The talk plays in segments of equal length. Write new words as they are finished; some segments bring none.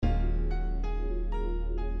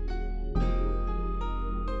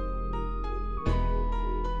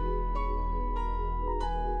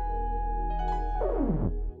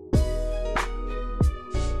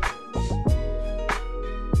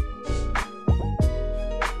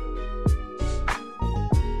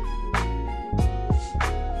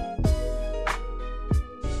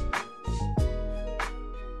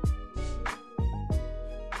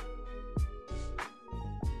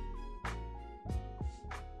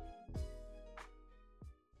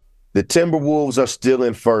The Timberwolves are still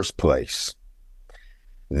in first place.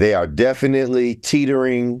 They are definitely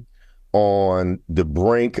teetering on the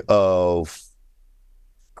brink of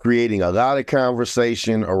creating a lot of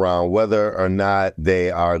conversation around whether or not they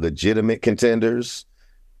are legitimate contenders.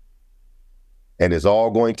 And it's all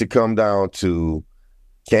going to come down to,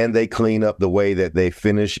 can they clean up the way that they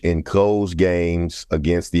finish in close games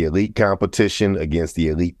against the elite competition, against the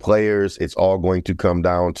elite players? It's all going to come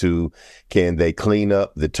down to, can they clean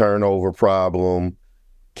up the turnover problem?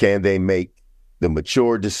 Can they make the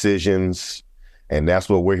mature decisions? And that's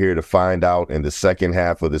what we're here to find out in the second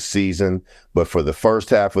half of the season. But for the first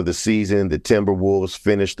half of the season, the Timberwolves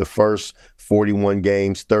finished the first 41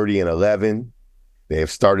 games 30-11. They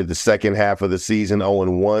have started the second half of the season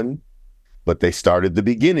 0-1, but they started the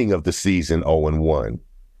beginning of the season 0-1.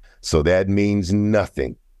 So that means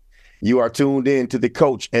nothing. You are tuned in to the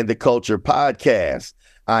Coach and the Culture podcast.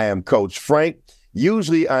 I am Coach Frank.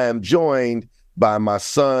 Usually I am joined by my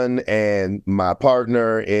son and my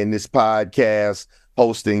partner in this podcast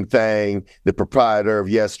hosting thing, the proprietor of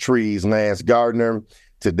Yes Trees, Lance Gardner.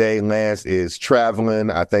 Today, Lance is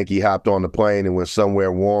traveling. I think he hopped on the plane and went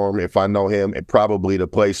somewhere warm. If I know him, it probably to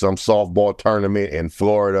play some softball tournament in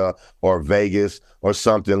Florida or Vegas or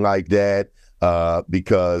something like that,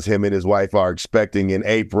 because him and his wife are expecting in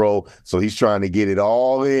April. So he's trying to get it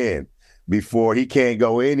all in before he can't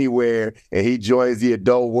go anywhere and he joins the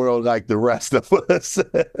adult world like the rest of us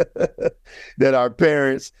that are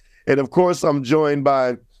parents. And of course, I'm joined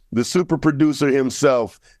by the super producer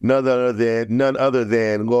himself, none other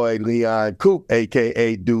than Lloyd Leon Coop,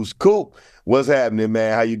 a.k.a. Deuce Coop. What's happening,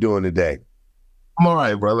 man? How you doing today? I'm all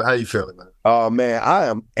right, brother. How you feeling, man? Oh, man, I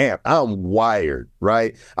am amped. I'm wired,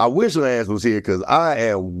 right? I wish Lance was here because I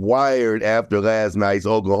am wired after last night's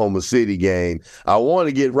Oklahoma City game. I want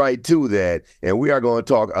to get right to that, and we are going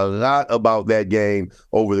to talk a lot about that game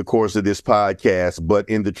over the course of this podcast. But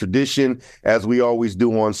in the tradition, as we always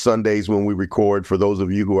do on Sundays when we record, for those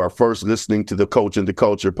of you who are first listening to the Coach and the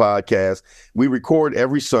Culture podcast, we record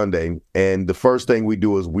every Sunday, and the first thing we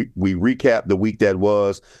do is we recap the week that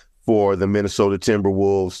was for the Minnesota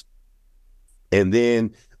Timberwolves. And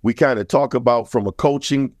then we kind of talk about, from a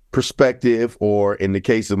coaching perspective, or in the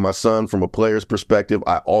case of my son, from a player's perspective.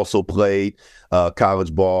 I also played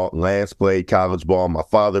college ball. Lance played college ball. My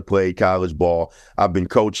father played college ball. I've been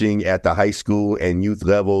coaching at the high school and youth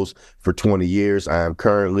levels for 20 years. I am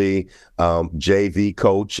currently JV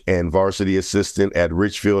coach and varsity assistant at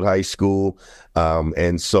Richfield High School.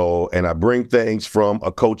 And I bring things from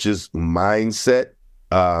a coach's mindset.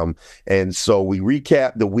 And so we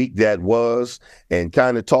recap the week that was and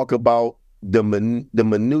kind of talk about the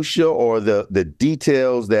minutia, or the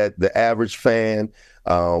details that the average fan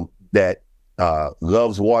that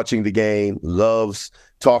loves watching the game, loves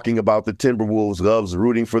talking about the Timberwolves, loves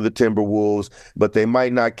rooting for the Timberwolves, but they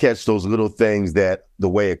might not catch those little things that the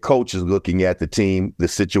way a coach is looking at the team, the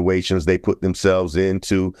situations they put themselves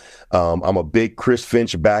into. I'm a big Chris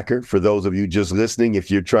Finch backer. For those of you just listening,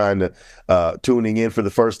 if you're tuning in for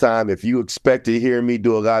the first time, if you expect to hear me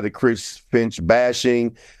do a lot of Chris Finch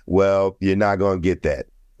bashing, well, you're not going to get that.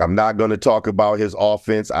 I'm not going to talk about his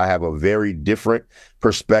offense. I have a very different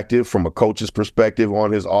perspective from a coach's perspective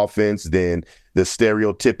on his offense than the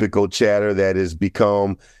stereotypical chatter that has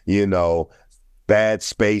become, bad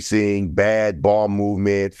spacing, bad ball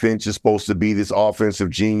movement. Finch is supposed to be this offensive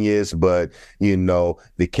genius, but,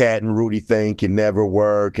 the Cat and Rudy thing can never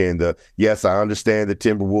work. And yes, I understand the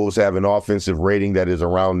Timberwolves have an offensive rating that is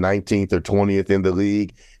around 19th or 20th in the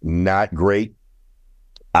league. Not great.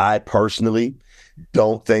 I personally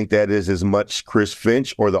don't think that is as much Chris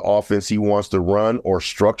Finch or the offense he wants to run or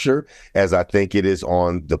structure as I think it is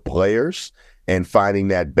on the players, and finding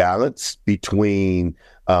that balance between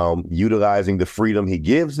utilizing the freedom he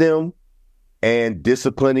gives them and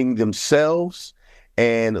disciplining themselves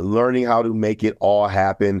and learning how to make it all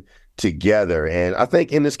happen together. And I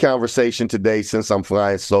think in this conversation today, since I'm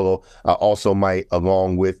flying solo, I also might,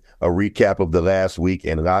 along with a recap of the last week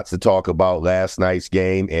and lots to talk about last night's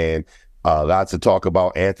game, and lots to talk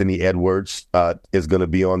about. Anthony Edwards is going to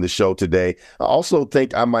be on the show today. I also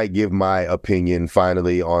think I might give my opinion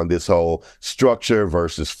finally on this whole structure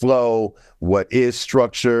versus flow. What is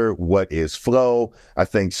structure? What is flow? I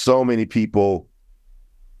think so many people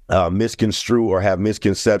misconstrue or have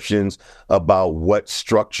misconceptions about what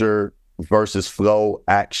structure versus flow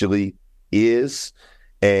actually is,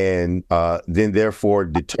 and then therefore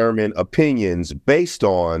determine opinions based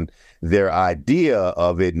on their idea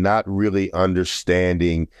of it, not really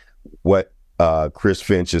understanding what Chris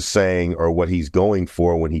Finch is saying or what he's going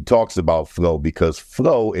for when he talks about flow, because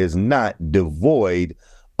flow is not devoid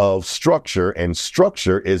of structure, and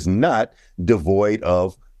structure is not devoid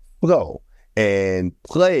of flow, and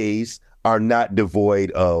plays are not devoid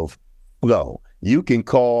of flow. You can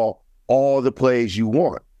call all the plays you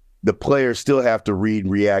want. The players still have to read,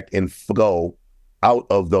 react, and flow out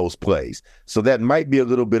of those plays. So that might be a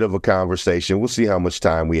little bit of a conversation. We'll see how much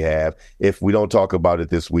time we have. If we don't talk about it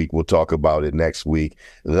this week, we'll talk about it next week,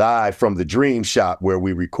 live from the Dream Shop, where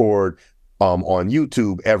we record on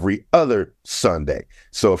YouTube every other Sunday.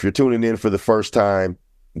 So if you're tuning in for the first time,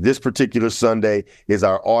 this particular Sunday is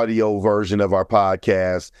our audio version of our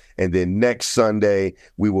podcast. And then next Sunday,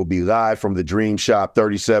 we will be live from the Dream Shop,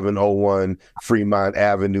 3701 Fremont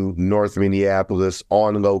Avenue, North Minneapolis,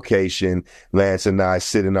 on location. Lance and I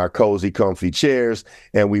sit in our cozy, comfy chairs,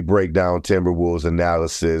 and we break down Timberwolves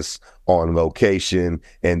analysis on location.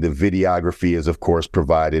 And the videography is, of course,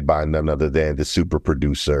 provided by none other than the super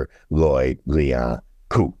producer, Lloyd Leon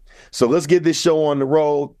Coop. So let's get this show on the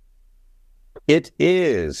road. It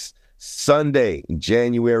is Sunday,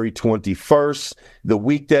 January 21st, the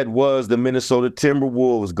week that was. The Minnesota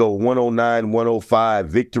Timberwolves go 109-105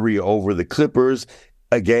 victory over the Clippers,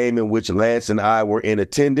 a game in which Lance and I were in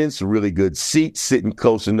attendance, really good seats, sitting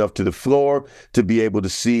close enough to the floor to be able to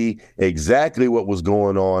see exactly what was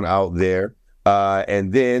going on out there.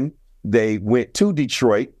 And then they went to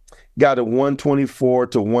Detroit, got a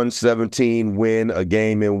 124-117 win, a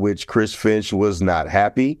game in which Chris Finch was not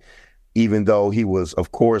happy, even though he was,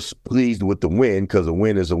 of course, pleased with the win, because a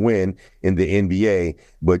win is a win in the NBA.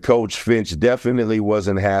 But Coach Finch definitely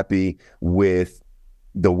wasn't happy with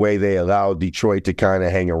the way they allowed Detroit to kind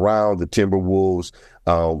of hang around. The Timberwolves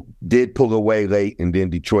did pull away late, and then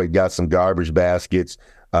Detroit got some garbage baskets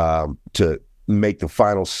to make the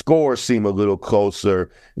final score seem a little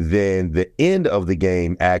closer than the end of the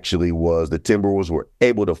game actually was. The Timberwolves were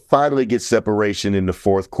able to finally get separation in the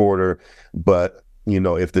fourth quarter, but you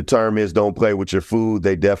know, if the term is don't play with your food,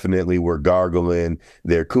 they definitely were gargling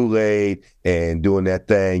their Kool-Aid and doing that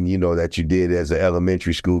thing, you know, that you did as an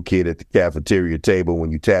elementary school kid at the cafeteria table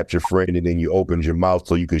when you tapped your friend and then you opened your mouth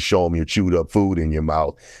so you could show them your chewed up food in your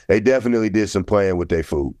mouth. They definitely did some playing with their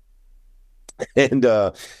food. And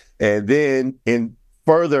then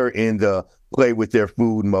further in the play with their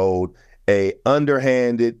food mode, a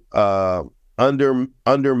underhanded,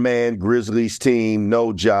 undermanned Grizzlies team,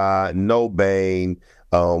 no Ja, no Bane,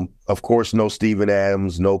 of course, no Steven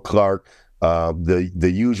Adams, no Clark,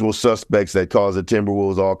 the usual suspects that cause the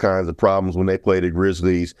Timberwolves all kinds of problems when they play the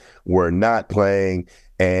Grizzlies were not playing.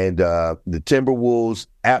 And the Timberwolves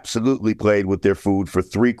absolutely played with their food for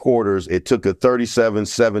three quarters. It took a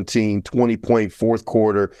 37-17, 20-point fourth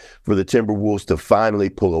quarter for the Timberwolves to finally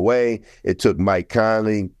pull away. It took Mike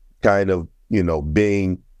Conley kind of, you know,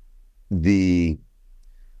 being the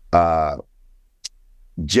Jedi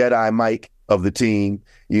Mike of the team,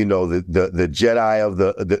 you know, the Jedi of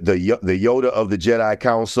the Yoda of the Jedi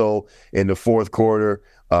Council in the fourth quarter,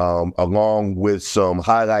 along with some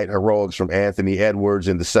highlight heroics from Anthony Edwards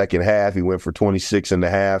in the second half. He went for 26 and a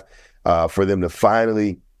half for them to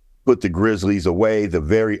finally put the Grizzlies away, the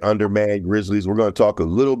very undermanned Grizzlies. We're going to talk a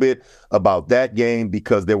little bit about that game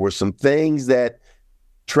because there were some things that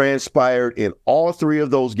transpired in all three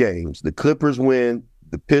of those games. The Clippers win,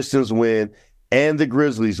 the Pistons win, and the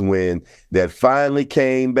Grizzlies win, that finally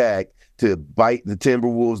came back to bite the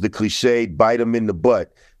Timberwolves, the cliched bite them in the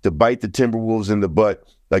butt, to bite the Timberwolves in the butt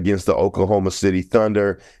against the Oklahoma City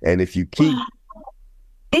Thunder. And if you keep...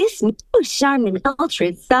 This new Charmin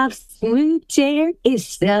Ultra Soft Smooth Chair is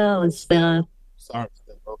so soft. Sorry.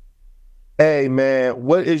 Hey, man,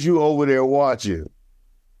 what is you over there watching?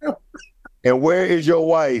 And where is your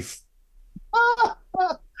wife?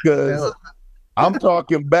 Because I'm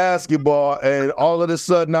talking basketball, and all of a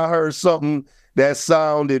sudden I heard something that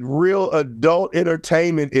sounded real adult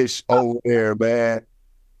entertainment-ish over there, man.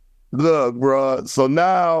 Look, bro. So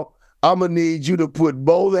now I'm going to need you to put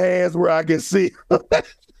both hands where I can see.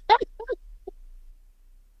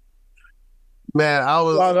 Man, I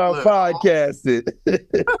was on our podcasting.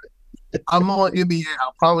 I'm on NBA. I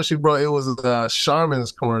promise you, bro, it was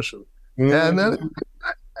Charmin's commercial. Mm-hmm.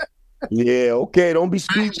 Yeah, okay. Don't be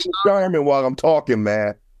speaking Charmin while I'm talking,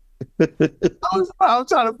 man. I'm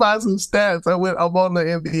trying to find some stats. I'm on the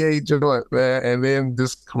NBA joint, man, and then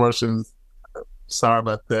this commercial. Sorry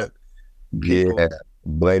about that. Yeah,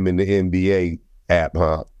 blaming the NBA app,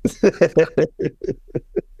 huh?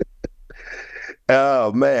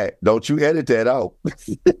 Oh man, don't you edit that out? All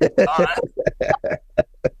right.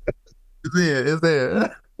 It's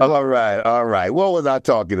there. All right. What was I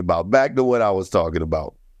talking about? Back to what I was talking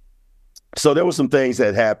about. So there were some things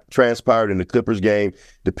that have transpired in the Clippers game,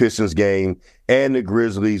 the Pistons game, and the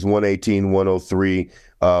Grizzlies 118-103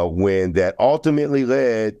 win that ultimately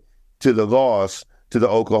led to the loss to the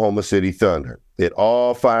Oklahoma City Thunder. It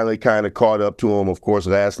all finally kind of caught up to them. Of course,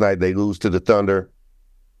 last night they lose to the Thunder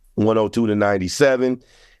 102-97,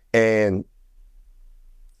 and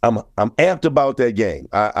I'm amped about that game.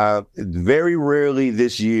 I very rarely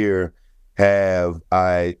this year have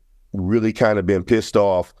I really kind of been pissed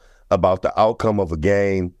off about the outcome of a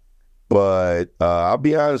game, but I'll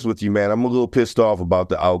be honest with you, man. I'm a little pissed off about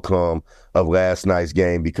the outcome of last night's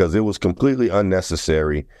game because it was completely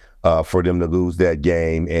unnecessary for them to lose that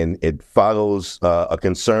game, and it follows a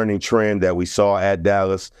concerning trend that we saw at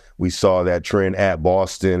Dallas. We saw that trend at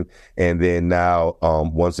Boston, and then now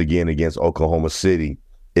once again against Oklahoma City,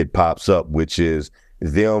 it pops up, which is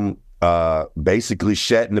them basically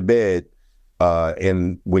shatting the bed.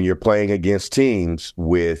 And when you're playing against teams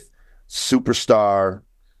with superstar,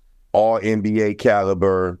 all NBA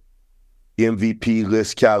caliber, MVP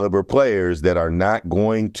list caliber players that are not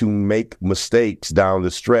going to make mistakes down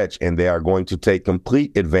the stretch, and they are going to take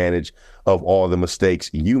complete advantage of all the mistakes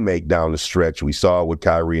you make down the stretch. We saw it with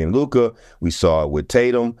Kyrie and Luka. We saw it with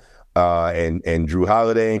Tatum and Drew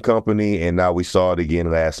Holiday and company, and now we saw it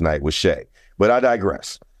again last night with Shea. But I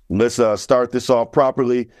digress. Let's start this off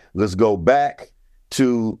properly. Let's go back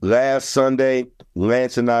to last Sunday.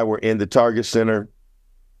 Lance and I were in the Target Center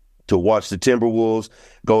to watch the Timberwolves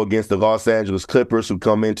go against the Los Angeles Clippers, who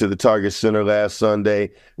come into the Target Center last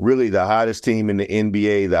Sunday. Really the hottest team in the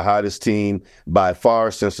NBA, the hottest team by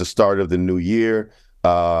far since the start of the new year.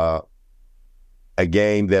 A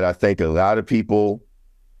game that I think a lot of people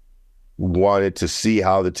wanted to see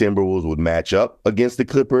how the Timberwolves would match up against the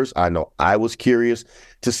Clippers. I know I was curious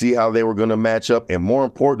to see how they were going to match up. And more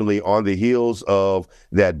importantly, on the heels of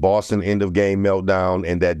that Boston end-of-game meltdown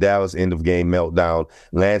and that Dallas end-of-game meltdown,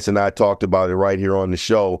 Lance and I talked about it right here on the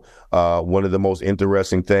show. One of the most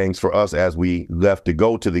interesting things for us as we left to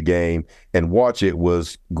go to the game and watch it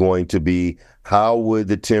was going to be, how would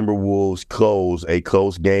the Timberwolves close a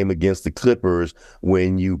close game against the Clippers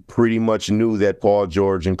when you pretty much knew that Paul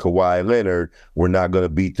George and Kawhi Leonard were not going to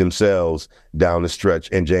beat themselves down the stretch,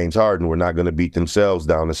 and James Harden were not going to beat themselves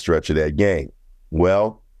down the stretch of that game?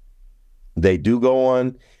 Well, they do go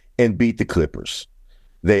on and beat the Clippers.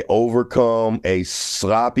 They overcome a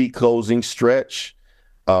sloppy closing stretch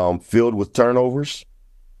filled with turnovers,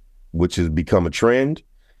 which has become a trend.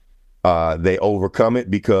 They overcome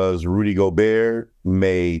it because Rudy Gobert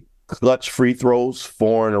made clutch free throws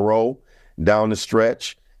 4 in a row down the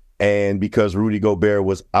stretch, and because Rudy Gobert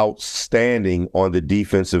was outstanding on the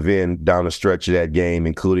defensive end down the stretch of that game,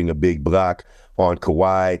 including a big block on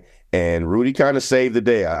Kawhi. And Rudy kind of saved the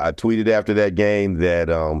day. I tweeted after that game that,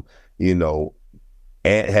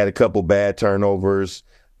 Ant had a couple bad turnovers.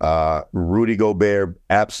 Rudy Gobert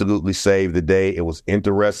absolutely saved the day. It was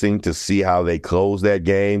interesting to see how they closed that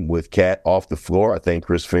game with Cat off the floor. I think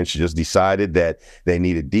Chris Finch just decided that they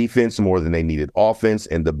needed defense more than they needed offense,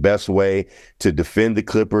 and the best way to defend the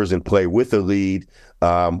Clippers and play with a lead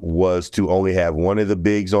was to only have one of the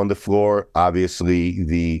bigs on the floor, obviously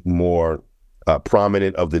the more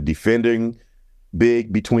prominent of the defending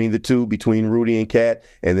big between the two, between Rudy and Cat,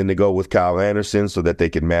 and then to go with Kyle Anderson so that they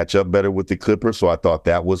could match up better with the Clippers. So I thought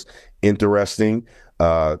that was interesting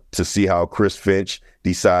to see how Chris Finch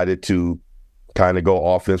decided to kind of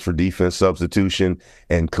go offense for defense substitution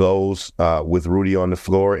and close with Rudy on the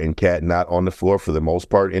floor and Cat not on the floor for the most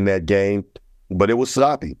part in that game. But it was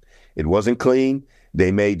sloppy. It wasn't clean.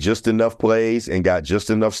 They made just enough plays and got just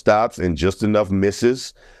enough stops and just enough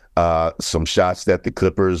misses. Some shots that the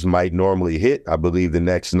Clippers might normally hit. I believe the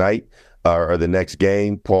next night or the next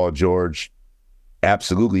game, Paul George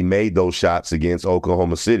absolutely made those shots against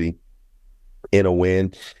Oklahoma City in a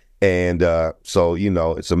win. And so,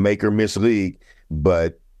 it's a make or miss league,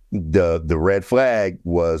 but the red flag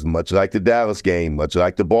was, much like the Dallas game, much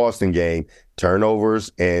like the Boston game,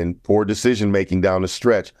 turnovers and poor decision-making down the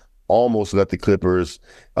stretch almost let the Clippers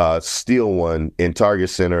steal one in Target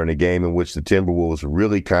Center in a game in which the Timberwolves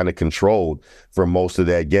really kind of controlled for most of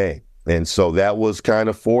that game. And so that was kind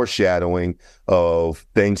of foreshadowing of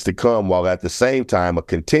things to come, while at the same time a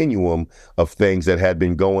continuum of things that had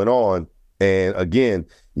been going on. And again,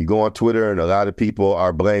 you go on Twitter and a lot of people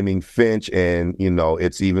are blaming Finch, and,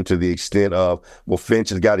 it's even to the extent of, well, Finch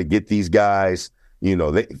has got to get these guys,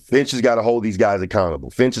 Finch has got to hold these guys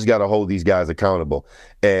accountable. Finch has got to hold these guys accountable.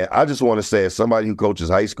 And I just want to say, as somebody who coaches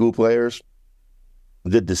high school players,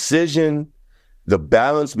 the decision, the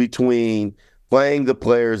balance between playing the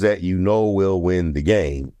players that will win the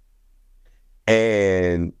game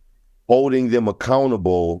and holding them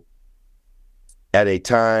accountable at a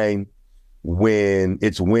time when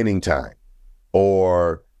it's winning time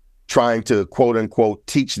or trying to, quote unquote,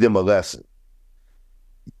 teach them a lesson.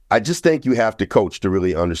 I just think you have to coach to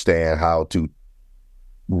really understand how to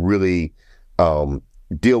really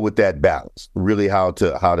deal with that balance, really how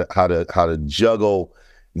to juggle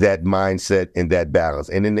that mindset and that balance.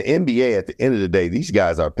 And in the NBA, at the end of the day, these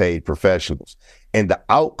guys are paid professionals, and the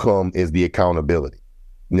outcome is the accountability.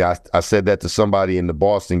 Now, I said that to somebody in the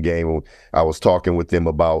Boston game when I was talking with them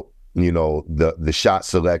about, the shot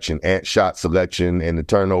selection and the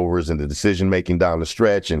turnovers and the decision making down the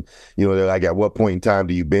stretch. And, they're like, at what point in time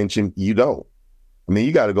do you bench him? You don't. I mean,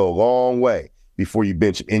 you got to go a long way before you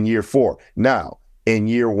bench him in year 4. Now, in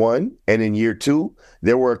year 1 and in year 2,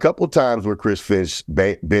 there were a couple of times where Chris Finch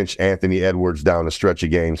benched Anthony Edwards down the stretch of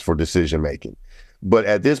games for decision making. But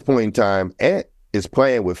at this point in time, Ant is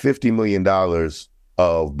playing with $50 million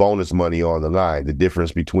of bonus money on the line, the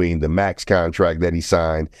difference between the max contract that he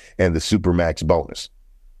signed and the supermax bonus.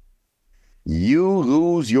 You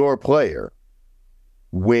lose your player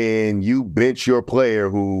when you bench your player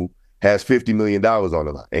who has $50 million on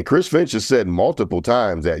the line. And Chris Finch has said multiple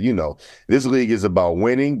times that, this league is about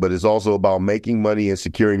winning, but it's also about making money and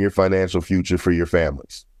securing your financial future for your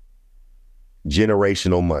families.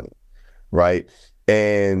 Generational money, right?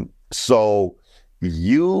 And so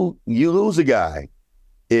you lose a guy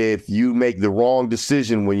if you make the wrong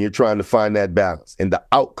decision when you're trying to find that balance. And the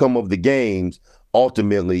outcome of the games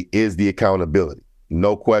ultimately is the accountability.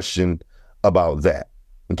 No question about that.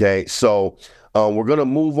 Okay, so we're going to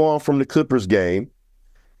move on from the Clippers game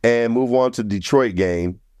and move on to the Detroit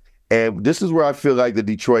game. And this is where I feel like the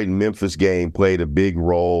Detroit and Memphis game played a big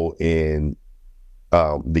role in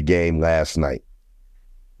the game last night.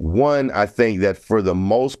 One, I think that for the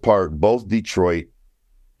most part, both Detroit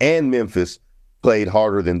and Memphis played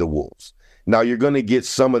harder than the Wolves. Now, you're going to get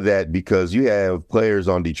some of that because you have players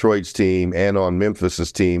on Detroit's team and on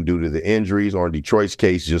Memphis's team due to the injuries, or in Detroit's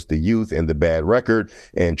case, just the youth and the bad record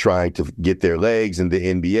and trying to get their legs in the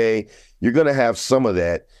NBA. You're going to have some of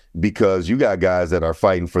that because you got guys that are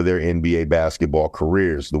fighting for their NBA basketball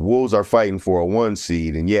careers. The Wolves are fighting for a 1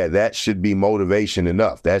 seed, and yeah, that should be motivation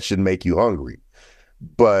enough. That should make you hungry.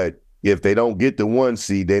 But if they don't get the 1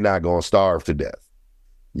 seed, they're not going to starve to death.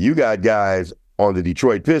 You got guys on the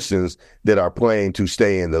Detroit Pistons that are playing to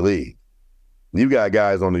stay in the league. You got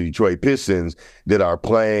guys on the Detroit Pistons that are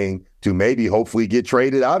playing to maybe hopefully get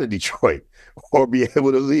traded out of Detroit or be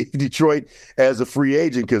able to leave Detroit as a free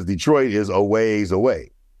agent because Detroit is a ways away,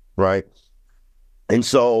 right? And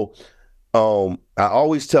so I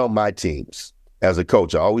always tell my teams, as a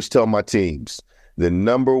coach, I always tell my teams the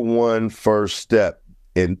number one first step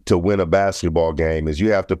to win a basketball game is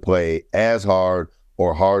you have to play as hard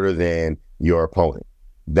or harder than your opponent.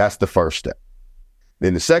 That's the first step.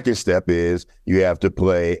 Then the second step is you have to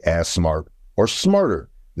play as smart or smarter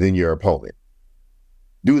than your opponent.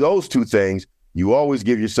 Do those two things, you always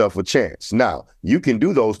give yourself a chance. Now, you can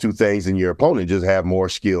do those two things and your opponent just have more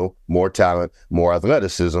skill, more talent, more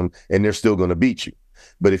athleticism, and they're still going to beat you.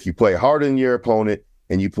 But if you play harder than your opponent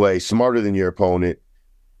and you play smarter than your opponent,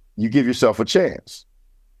 you give yourself a chance.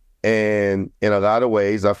 And in a lot of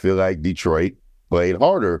ways, I feel like Detroit played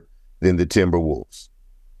harder than the Timberwolves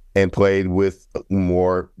and played with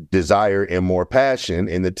more desire and more passion.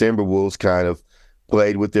 And the Timberwolves kind of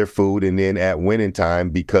played with their food. And then at winning time,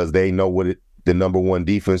 because they know what the number one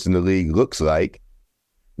defense in the league looks like,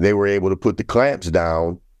 they were able to put the clamps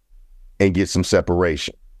down and get some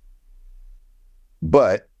separation.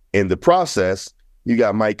 But in the process, you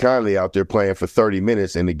got Mike Conley out there playing for 30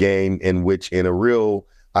 minutes in the game in which, in a real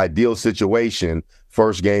ideal situation,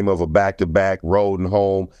 first game of a back-to-back road and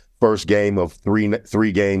home, first game of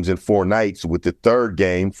three games in 4 nights, with the third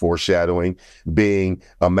game foreshadowing being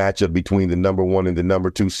a matchup between the number 1 and the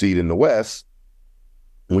number 2 seed in the West.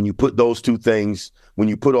 When you put those two things, when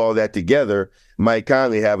you put all that together, Mike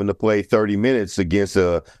Conley having to play 30 minutes against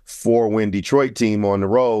a 4-win Detroit team on the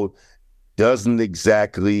road doesn't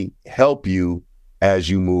exactly help you as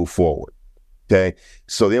you move forward. Okay.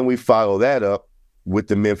 So then we follow that up with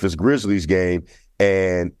the Memphis Grizzlies game.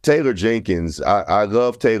 And Taylor Jenkins, I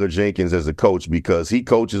love Taylor Jenkins as a coach because he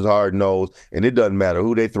coaches hard-nosed, and it doesn't matter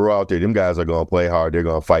who they throw out there. Them guys are going to play hard. They're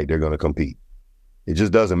going to fight. They're going to compete. It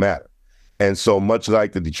just doesn't matter. And so much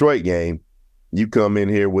like the Detroit game, you come in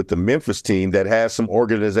here with the Memphis team that has some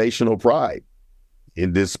organizational pride.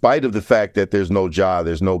 And despite of the fact that there's no Ja,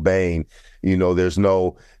 there's no Bane, there's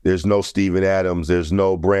no Steven Adams, there's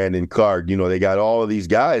no Brandon Clark, they got all of these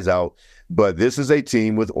guys out. But this is a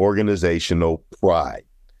team with organizational pride.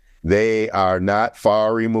 They are not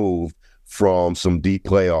far removed from some deep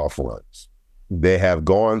playoff runs. They have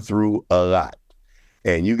gone through a lot.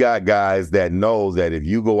 And you got guys that know that if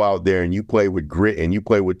you go out there and you play with grit and you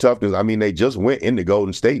play with toughness, I mean, they just went into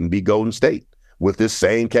Golden State and beat Golden State with this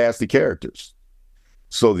same cast of characters.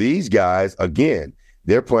 So these guys, again,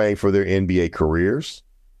 they're playing for their NBA careers.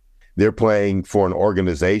 They're playing for an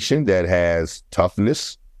organization that has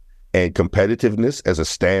toughness and competitiveness as a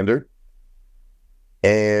standard.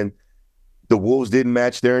 And the Wolves didn't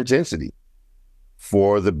match their intensity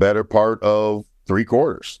for the better part of 3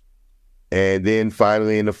 quarters. And then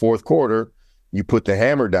finally in the fourth quarter, you put the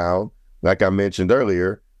hammer down. Like I mentioned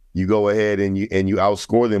earlier, you go ahead and you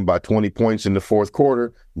outscore them by 20 points in the fourth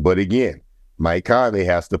quarter. But again, Mike Conley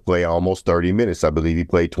has to play almost 30 minutes. I believe he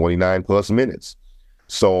played 29 plus minutes.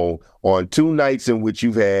 So on 2 nights in which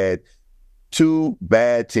you've had 2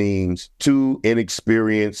 bad teams, 2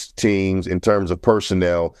 inexperienced teams in terms of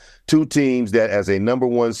personnel, 2 teams that as a number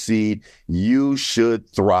 1 seed, you should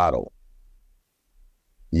throttle.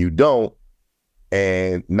 You don't.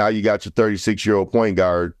 And now you got your 36-year-old point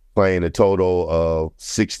guard playing a total of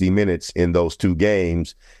 60 minutes in those 2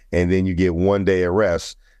 games. And then you get 1 day of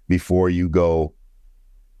rest before you go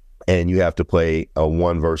and you have to play a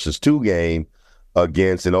 1 versus 2 game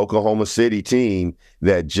against an Oklahoma City team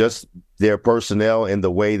that just their personnel and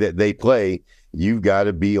the way that they play, you've got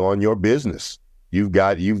to be on your business. You've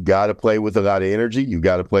got to play with a lot of energy. You've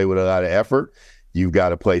got to play with a lot of effort. You've got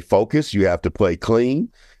to play focused. You have to play clean,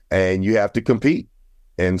 and you have to compete.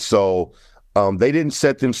 And so they didn't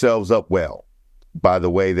set themselves up well by the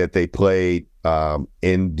way that they played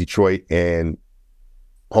in Detroit and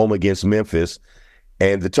home against Memphis.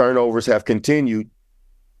 And the turnovers have continued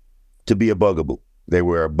to be a bugaboo. They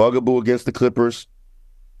were a bugaboo against the Clippers.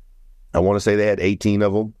 I want to say they had 18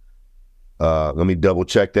 of them. Let me double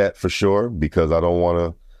check that for sure, because I don't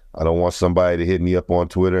want somebody to hit me up on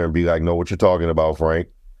Twitter and be like, "Know what you're talking about, Frank."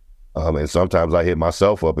 And sometimes I hit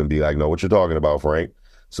myself up and be like, "Know what you're talking about, Frank."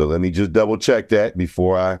 So let me just double check that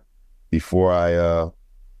before I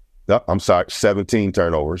I'm sorry, 17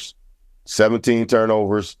 turnovers. 17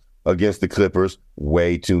 turnovers against the Clippers,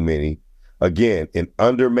 way too many. Again, an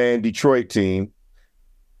undermanned Detroit team,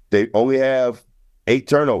 they only have 8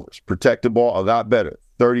 turnovers, protect the ball a lot better,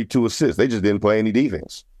 32 assists. They just didn't play any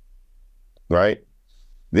defense, right?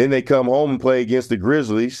 Then they come home and play against the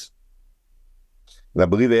Grizzlies. And I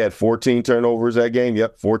believe they had 14 turnovers that game.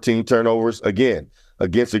 Yep, 14 turnovers again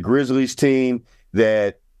against a Grizzlies team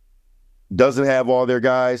that doesn't have all their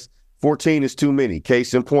guys. 14 is too many.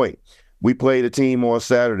 Case in point, we played a team on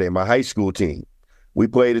Saturday, my high school team. We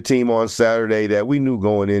played a team on Saturday that we knew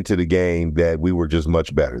going into the game that we were just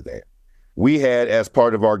much better than. We had, as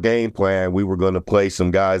part of our game plan, we were going to play some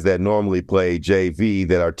guys that normally play JV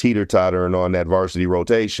that are teeter-tottering on that varsity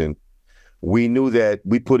rotation. We knew that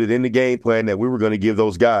we put it in the game plan that we were going to give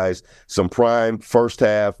those guys some prime first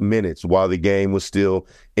half minutes while the game was still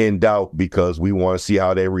in doubt, because we want to see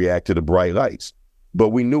how they react to the bright lights. But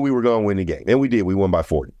we knew we were going to win the game, and we did. We won by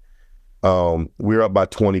 40. We were up by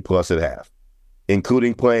 20 plus at half,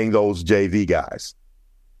 including playing those JV guys.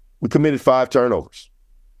 We committed 5 turnovers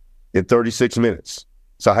in 36 minutes.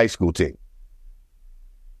 It's a high school team.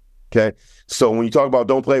 Okay? So when you talk about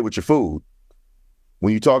don't play with your food,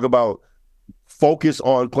 when you talk about focus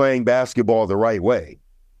on playing basketball the right way,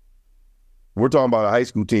 we're talking about a high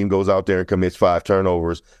school team goes out there and commits 5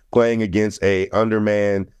 turnovers playing against a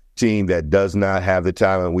undermanned team that does not have the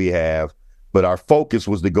talent we have. But our focus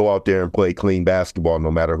was to go out there and play clean basketball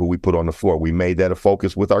no matter who we put on the floor. We made that a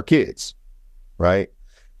focus with our kids, right?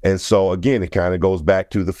 And so, again, it kind of goes back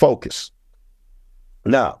to the focus.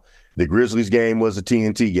 Now, the Grizzlies game was a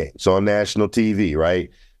TNT game. It's on national TV, right?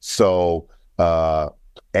 So,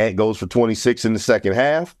 Ant goes for 26 in the second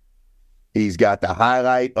half. He's got the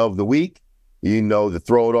highlight of the week, the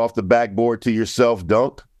throw it off the backboard to yourself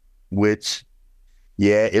dunk, which,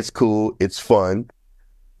 yeah, it's cool. It's fun,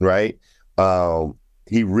 right?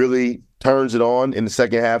 He really turns it on in the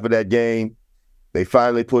second half of that game. They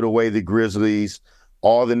finally put away the Grizzlies.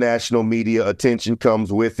 All the national media attention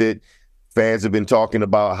comes with it. Fans have been talking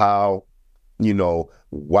about how,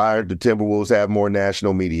 why the Timberwolves have more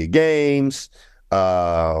national media games?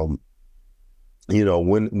 When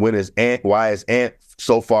is Ant? Why is Ant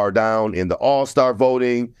so far down in the All-Star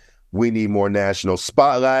voting? We need more national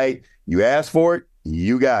spotlight. You asked for it,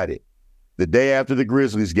 you got it. The day after the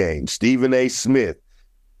Grizzlies game, Stephen A. Smith,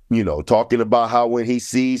 talking about how when he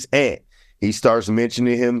sees Ant, he starts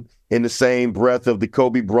mentioning him in the same breath of the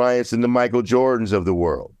Kobe Bryants and the Michael Jordans of the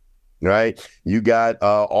world, right? You got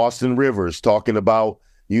Austin Rivers talking about,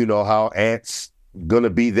 how Ant's going to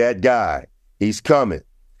be that guy. He's coming.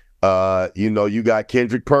 You got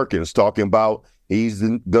Kendrick Perkins talking about he's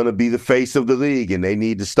going to be the face of the league and they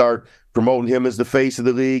need to start promoting him as the face of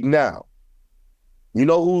the league now. You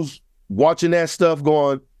know who's watching that stuff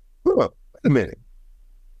going, wait a minute.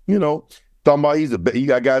 You know, talking about you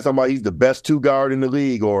got guys talking about he's the best two guard in the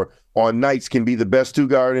league, or on nights can be the best two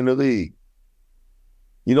guard in the league.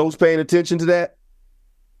 You know who's paying attention to that?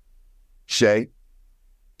 Shai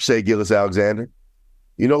Gilgeous-Alexander.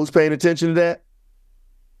 You know who's paying attention to that?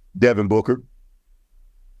 Devin Booker.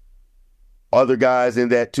 Other guys in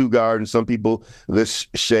that two guard, and some people list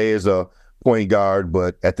Shai as a point guard,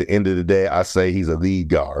 but at the end of the day, I say he's a lead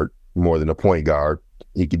guard more than a point guard.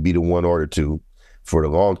 He could be the one or the two. For a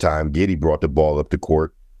long time, Giddey brought the ball up the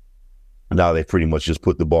court. Now they pretty much just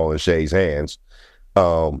put the ball in Shai's hands.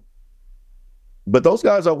 But those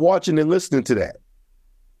guys are watching and listening to that.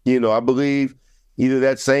 You know, I believe either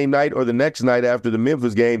that same night or the next night after the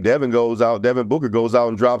Memphis game, Devin Booker goes out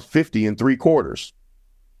and drops 50 in 3 quarters.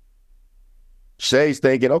 Shai's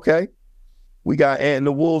thinking, okay, we got Ant and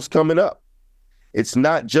the Wolves coming up. It's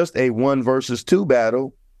not just a 1 versus 2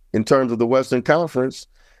 battle in terms of the Western Conference,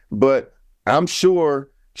 but I'm sure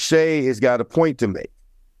Shai has got a point to make.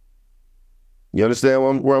 You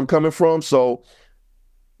understand where I'm coming from? So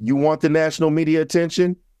you want the national media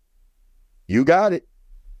attention? You got it.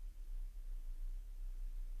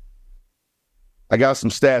 I got some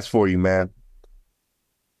stats for you, man.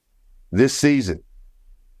 This season,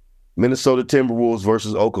 Minnesota Timberwolves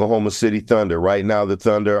versus Oklahoma City Thunder. Right now, the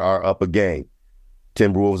Thunder are up a game.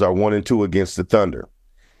 Timberwolves are 1-2 against the Thunder.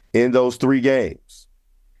 In those 3 games,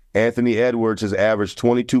 Anthony Edwards has averaged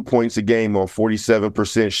 22 points a game on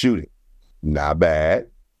 47% shooting. Not bad.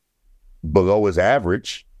 Below his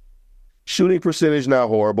average. Shooting percentage not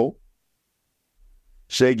horrible.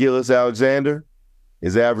 Shai Gilgeous-Alexander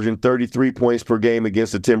is averaging 33 points per game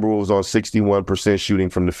against the Timberwolves on 61% shooting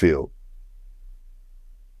from the field.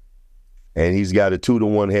 And he's got a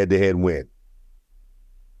 2-1 head-to-head win.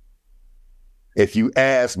 If you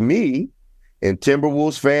ask me, and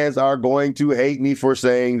Timberwolves fans are going to hate me for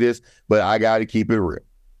saying this, but I got to keep it real.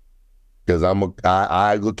 Because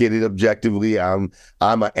I look at it objectively. I'm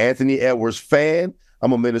an Anthony Edwards fan.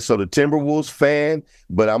 I'm a Minnesota Timberwolves fan,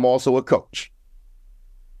 but I'm also a coach.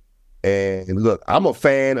 And look, I'm a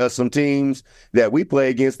fan of some teams that we play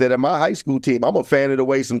against that are my high school team. I'm a fan of the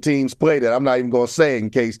way some teams play that I'm not even going to say in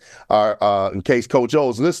case Coach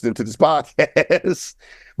O's listening to this podcast.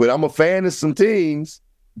 But I'm a fan of some teams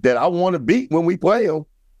that I want to beat when we play them.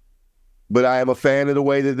 But I am a fan of the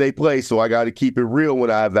way that they play, so I got to keep it real when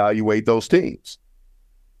I evaluate those teams.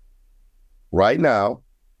 Right now,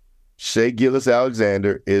 Shai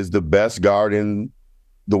Gilgeous-Alexander is the best guard in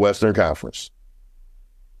the Western Conference.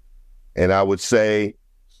 And I would say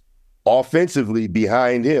offensively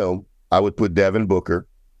behind him, I would put Devin Booker.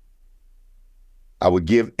 I would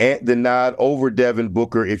give Ant the nod over Devin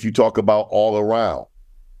Booker if you talk about all around.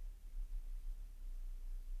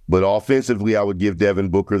 But offensively, I would give Devin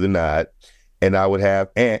Booker the nod. And I would have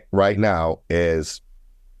Ant right now as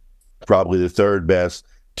probably the 3rd best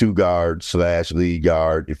 2-guard / lead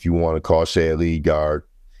guard, if you want to call Shai a lead guard,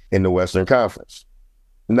 in the Western Conference.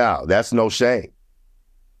 Now, that's no shame.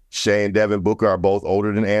 Shai and Devin Booker are both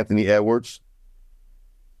older than Anthony Edwards.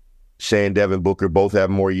 Shai and Devin Booker both have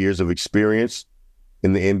more years of experience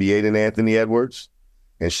in the NBA than Anthony Edwards.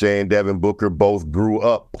 And Shai and Devin Booker both grew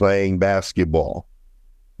up playing basketball.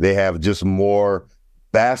 They have just more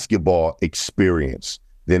basketball experience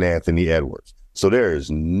than Anthony Edwards. So there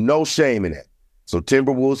is no shame in that. So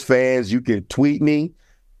Timberwolves fans, you can tweet me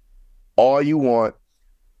all you want.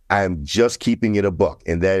 I'm just keeping it a buck,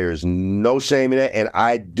 and there is no shame in that. And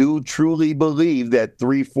I do truly believe that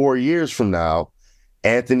 3-4 years from now,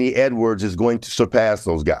 Anthony Edwards is going to surpass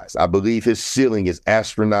those guys. I believe his ceiling is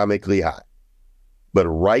astronomically high. But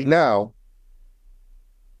right now,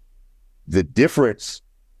 the difference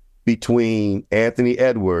between Anthony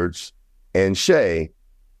Edwards and Shai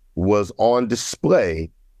was on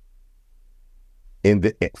display in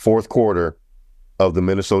the 4th quarter of the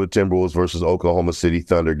Minnesota Timberwolves versus Oklahoma City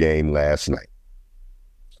Thunder game last night.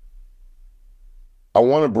 I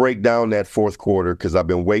want to break down that 4th quarter because I've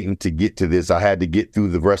been waiting to get to this. I had to get through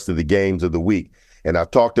the rest of the games of the week. And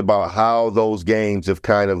I've talked about how those games have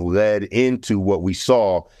kind of led into what we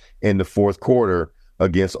saw in the 4th quarter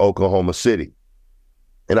against Oklahoma City.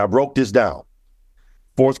 And I broke this down.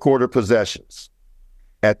 4th quarter possessions.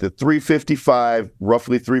 At the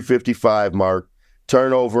roughly 3:55 mark,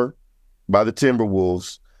 turnover by the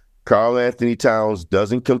Timberwolves. Karl Anthony Towns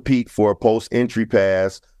doesn't compete for a post-entry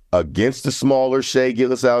pass against the smaller Shai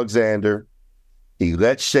Gilgeous-Alexander. He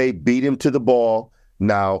lets Shai beat him to the ball.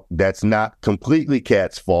 Now, that's not completely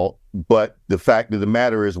Cat's fault, but the fact of the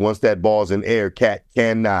matter is once that ball's in air, Cat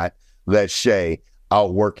cannot let Shai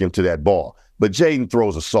outwork him to that ball. But Jaden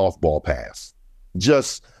throws a softball pass.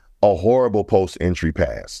 Just a horrible post-entry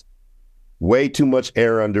pass. Way too much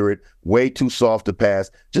air under it, way too soft a pass,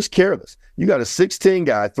 just careless. You got a 6'10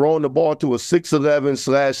 guy throwing the ball to a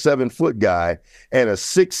 6'11/7-foot guy and a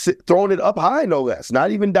 6'6", throwing it up high, no less. Not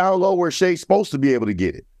even down low where Shea's supposed to be able to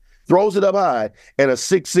get it. Throws it up high, and a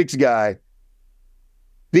 6'6 guy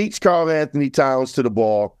beats Karl Anthony Towns to the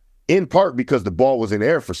ball, in part because the ball was in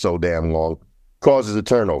air for so damn long, causes a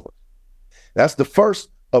turnover. That's the first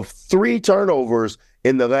of 3 turnovers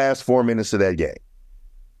in the last 4 minutes of that game.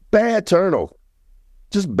 Bad turnover.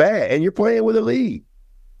 Just bad. And you're playing with a lead,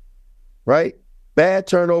 right? Bad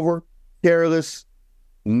turnover, careless,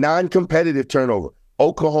 non-competitive turnover.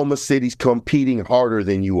 Oklahoma City's competing harder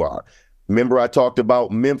than you are. Remember I talked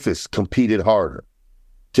about Memphis competed harder.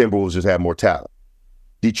 Timberwolves just had more talent.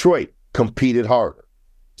 Detroit competed harder.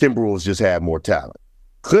 Timberwolves just had more talent.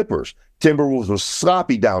 Clippers, Timberwolves were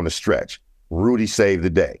sloppy down the stretch. Rudy saved the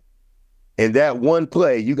day. In that one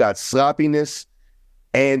play, you got sloppiness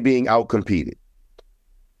and being outcompeted.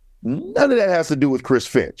 None of that has to do with Chris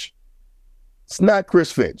Finch. It's not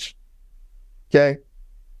Chris Finch. Okay?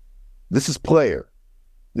 This is player.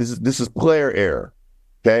 This is player error.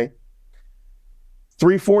 Okay?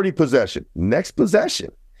 340 possession. Next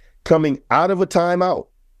possession. Coming out of a timeout.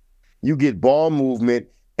 You get ball movement.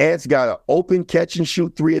 Ant's got an open catch and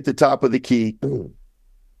shoot 3 at the top of the key.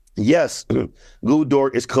 Yes, Lou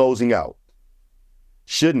Dort is closing out.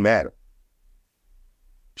 Shouldn't matter.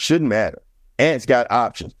 Shouldn't matter. Ant's got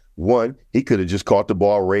options. One, he could have just caught the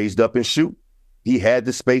ball raised up and shoot. He had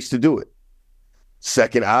the space to do it.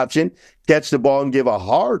 Second option, catch the ball and give a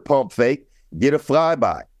hard pump fake, get a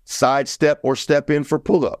flyby, sidestep or step in for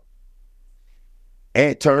pull-up.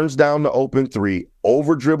 Ant turns down the open 3,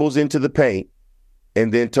 over dribbles into the paint,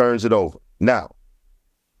 and then turns it over. Now,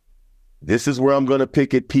 this is where I'm going to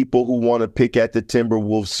pick at people who want to pick at the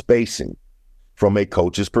Timberwolves spacing from a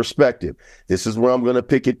coach's perspective. This is where I'm going to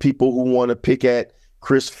pick at people who want to pick at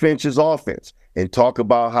Chris Finch's offense and talk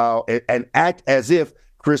about how and act as if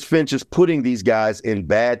Chris Finch is putting these guys in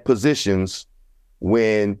bad positions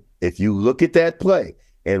when, if you look at that play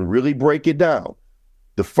and really break it down,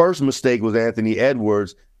 the first mistake was Anthony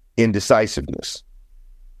Edwards' indecisiveness.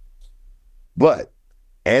 But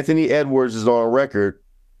Anthony Edwards is on record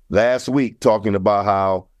last week talking about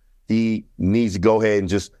how he needs to go ahead and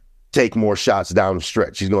just take more shots down the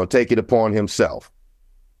stretch. He's going to take it upon himself.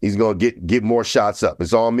 He's going to get more shots up.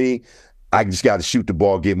 It's on me. I just got to shoot the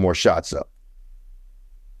ball, get more shots up.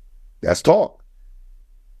 That's talk.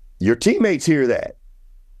 Your teammates hear that.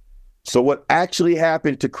 So what actually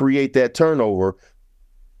happened to create that turnover,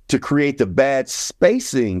 to create the bad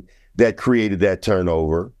spacing that created that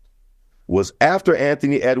turnover, was after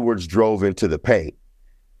Anthony Edwards drove into the paint.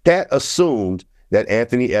 Cat assumed that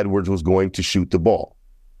Anthony Edwards was going to shoot the ball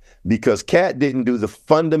because Cat didn't do the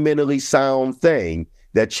fundamentally sound thing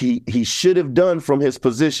that he should have done from his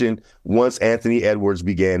position once Anthony Edwards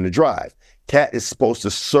began to drive. Cat is supposed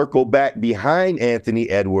to circle back behind Anthony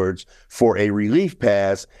Edwards for a relief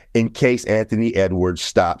pass in case Anthony Edwards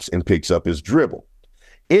stops and picks up his dribble.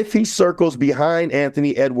 If he circles behind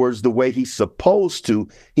Anthony Edwards the way he's supposed to,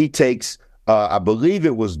 he takes, I believe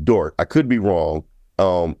it was Dort. I could be wrong.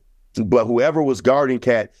 But whoever was guarding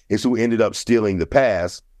Cat is who ended up stealing the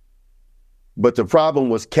pass. But the problem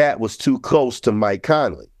was Cat was too close to Mike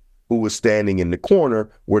Conley, who was standing in the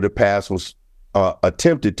corner where the pass was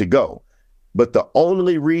attempted to go. But the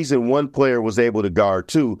only reason one player was able to guard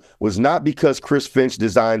 2 was not because Chris Finch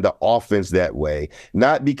designed the offense that way,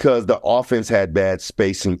 not because the offense had bad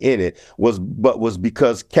spacing in it, but was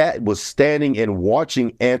because Cat was standing and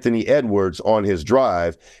watching Anthony Edwards on his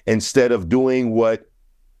drive instead of doing what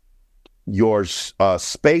your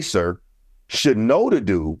spacer should know to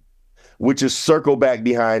do, which is circle back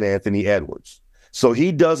behind Anthony Edwards. So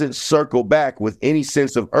he doesn't circle back with any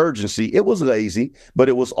sense of urgency. It was lazy, but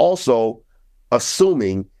it was also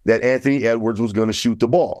assuming that Anthony Edwards was going to shoot the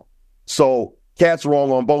ball. So Cat's wrong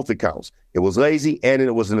on both accounts. It was lazy and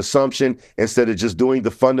it was an assumption instead of just doing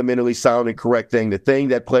the fundamentally sound and correct thing, the thing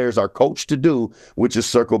that players are coached to do, which is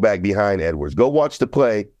circle back behind Edwards. Go watch the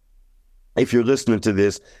play if you're listening to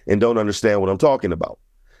this and don't understand what I'm talking about.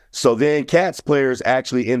 So then Cat's players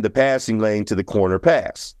actually in the passing lane to the corner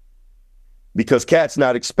pass because Cat's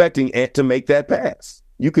not expecting Ant to make that pass.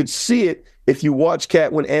 You could see it if you watch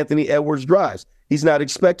Cat when Anthony Edwards drives. He's not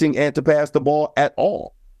expecting Ant to pass the ball at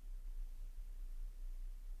all.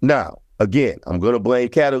 Now, again, I'm going to blame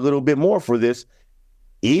Cat a little bit more for this.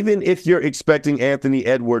 Even if you're expecting Anthony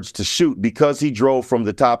Edwards to shoot because he drove from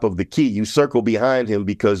the top of the key, you circle behind him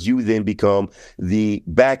because you then become the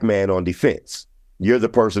back man on defense. You're the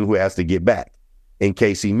person who has to get back in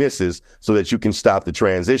case he misses so that you can stop the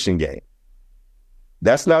transition game.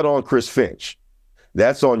 That's not on Chris Finch.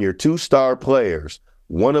 That's on your two-star players,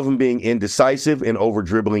 one of them being indecisive and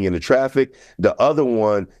over-dribbling into traffic, the other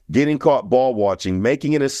one getting caught ball watching,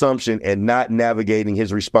 making an assumption and not navigating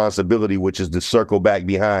his responsibility, which is to circle back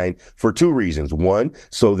behind for two reasons. One,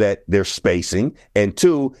 so that they're spacing, and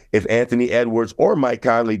two, if Anthony Edwards or Mike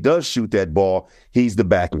Conley does shoot that ball, he's the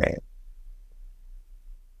back man.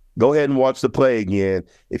 Go ahead and watch the play again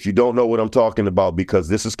if you don't know what I'm talking about, because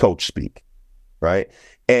this is coach speak, right?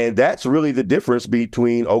 And that's really the difference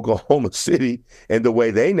between Oklahoma City and the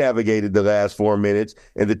way they navigated the last 4 minutes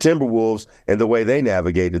and the Timberwolves and the way they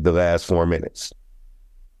navigated the last 4 minutes.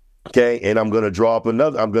 Okay, and I'm going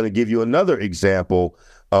to give you another example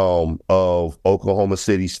of Oklahoma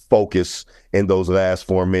City's focus in those last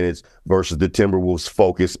 4 minutes versus the Timberwolves'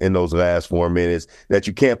 focus in those last 4 minutes that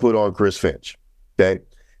you can't put on Chris Finch. Okay,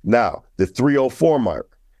 now the 3:04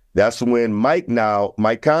 mark, that's when Mike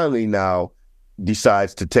Conley now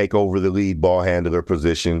decides to take over the lead ball handler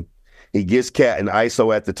position. He gets Cat an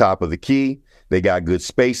ISO at the top of the key. They got good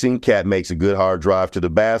spacing. Cat makes a good hard drive to the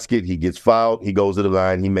basket. He gets fouled. He goes to the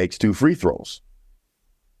line. He makes 2 free throws.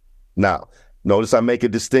 Now, notice I make a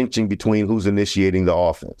distinction between who's initiating the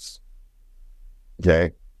offense.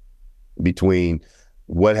 Okay? Between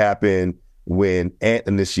what happened when Ant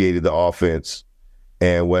initiated the offense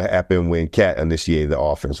and what happened when Cat initiated the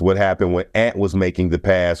offense. What happened when Ant was making the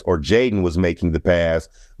pass or Jaden was making the pass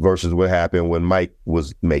versus what happened when Mike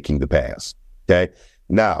was making the pass. Okay?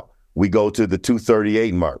 Now, we go to the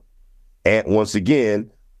 2:38 mark. Ant, once again,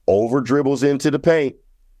 over dribbles into the paint,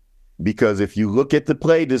 because if you look at the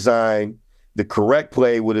play design, the correct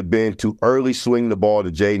play would have been to early swing the ball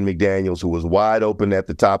to Jaden McDaniels, who was wide open at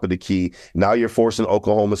the top of the key. Now you're forcing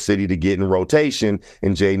Oklahoma City to get in rotation,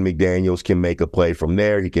 and Jaden McDaniels can make a play from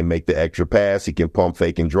there. He can make the extra pass. He can pump,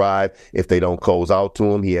 fake, and drive. If they don't close out to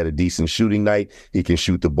him, he had a decent shooting night. He can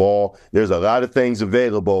shoot the ball. There's a lot of things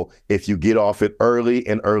available if you get off it early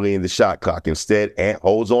and early in the shot clock. Instead, Ant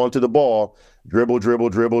holds on to the ball, dribble,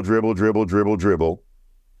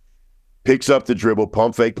 picks up the dribble,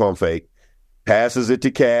 pump, fake, passes it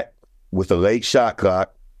to Cat with a late shot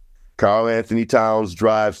clock. Karl Anthony Towns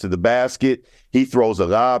drives to the basket. He throws a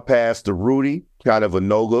lob pass to Rudy, kind of a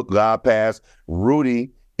no-look lob pass.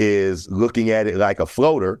 Rudy is looking at it like a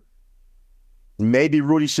floater. Maybe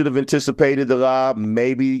Rudy should have anticipated the lob.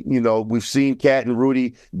 Maybe, we've seen Cat and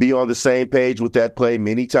Rudy be on the same page with that play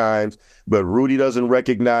many times, but Rudy doesn't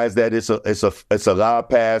recognize that it's a lob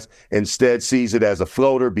pass, instead sees it as a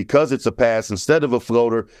floater. Because it's a pass instead of a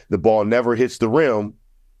floater, the ball never hits the rim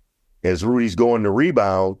as Rudy's going to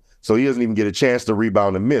rebound, so he doesn't even get a chance to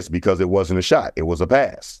rebound and miss because it wasn't a shot. It was a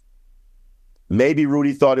pass. Maybe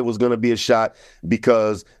Rudy thought it was going to be a shot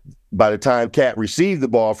because by the time Cat received the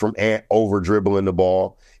ball from Ant over dribbling the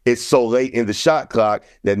ball, it's so late in the shot clock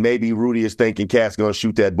that maybe Rudy is thinking Cat's going to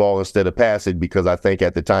shoot that ball instead of pass it, because I think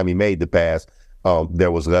at the time he made the pass, there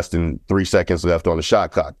was less than 3 seconds left on the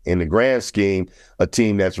shot clock. In the grand scheme, a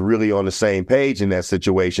team that's really on the same page in that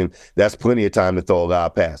situation, that's plenty of time to throw a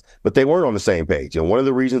lob pass. But they weren't on the same page. And one of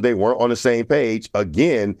the reasons they weren't on the same page,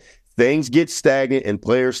 again, things get stagnant and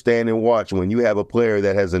players stand and watch when you have a player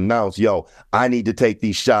that has announced, I need to take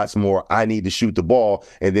these shots more. I need to shoot the ball.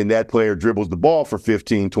 And then that player dribbles the ball for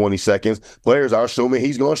 15, 20 seconds. Players are assuming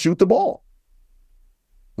he's going to shoot the ball.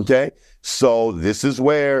 Okay? So this is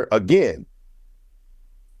where, again,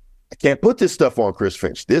 I can't put this stuff on Chris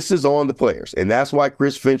Finch. This is on the players. And that's why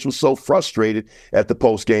Chris Finch was so frustrated at the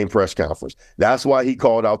post-game press conference. That's why he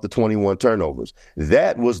called out the 21 turnovers.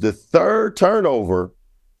 That was the third turnover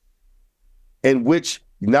in which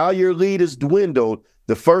now your lead is dwindled.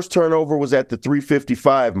 The first turnover was at the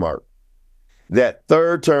 3:55 mark. That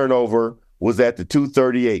third turnover was at the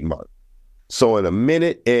 2:38 mark. So in a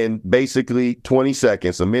minute and basically 20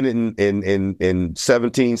 seconds, a minute and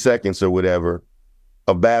 17 seconds or whatever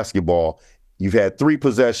of basketball, you've had 3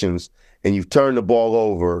 possessions and you've turned the ball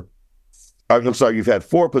over. I'm sorry, you've had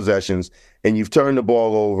 4 possessions and you've turned the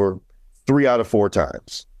ball over 3 out of 4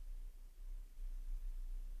 times.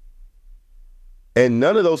 And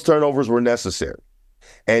none of those turnovers were necessary.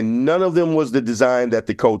 And none of them was the design that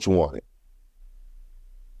the coach wanted.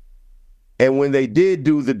 And when they did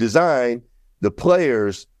do the design, the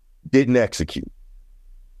players didn't execute.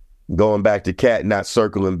 Going back to Cat not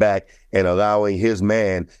circling back and allowing his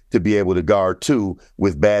man to be able to guard 2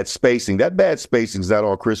 with bad spacing. That bad spacing is not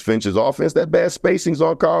on Chris Finch's offense. That bad spacing is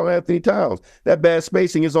on Karl Anthony Towns. That bad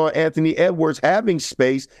spacing is on Anthony Edwards having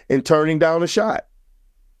space and turning down a shot.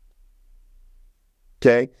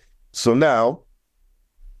 Okay, so now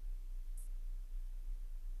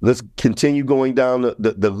Let's continue going down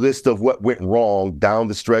the list of what went wrong down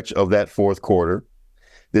the stretch of that fourth quarter.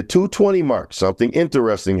 The 2:20 mark, something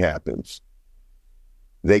interesting happens.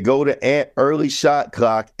 They go to Ant early shot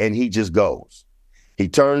clock, and he just goes. He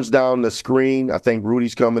turns down the screen. I think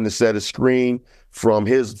Rudy's coming to set a screen from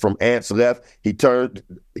Ant's left. He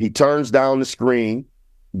turns down the screen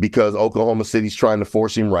because Oklahoma City's trying to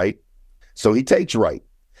force him right. So he takes right,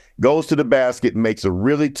 goes to the basket, makes a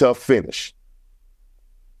really tough finish.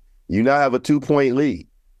 You now have a 2-point lead.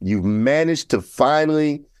 You've managed to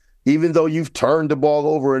finally, even though you've turned the ball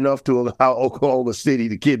over enough to allow Oklahoma City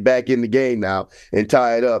to get back in the game now and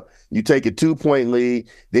tie it up, you take a 2-point lead.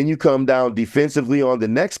 Then you come down defensively on the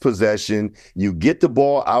next possession. You get the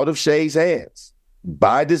ball out of Shea's hands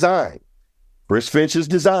by design. Chris Finch's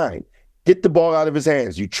design. Get the ball out of his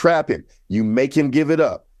hands. You trap him. You make him give it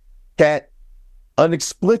up. Cat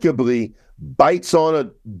inexplicably bites on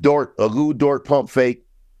a Lou Dort pump fake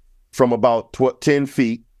from about 10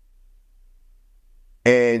 feet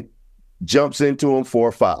and jumps into him for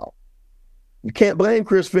a foul. You can't blame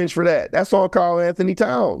Chris Finch for that. That's on Karl Anthony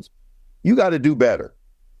Towns. You got to do better.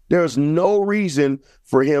 There's no reason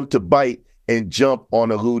for him to bite and jump on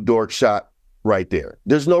a Lou Dort shot right there.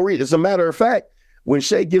 There's no reason. As a matter of fact, when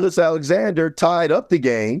Shai Gilgeous-Alexander tied up the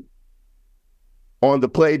game on the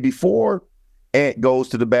play before Ant goes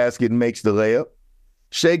to the basket and makes the layup,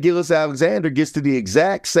 Shai Gilgeous-Alexander gets to the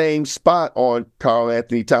exact same spot on Karl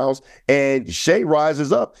Anthony Towns, and Shai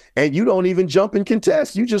rises up, and you don't even jump and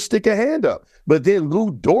contest. You just stick a hand up. But then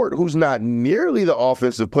Lou Dort, who's not nearly the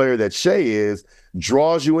offensive player that Shai is,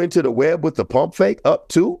 draws you into the web with the pump fake up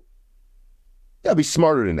two. You got to be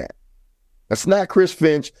smarter than that. That's not Chris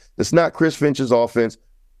Finch. That's not Chris Finch's offense.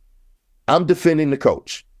 I'm defending the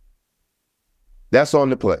coach. That's on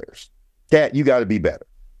the players. Cat, you got to be better.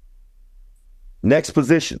 Next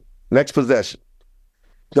possession.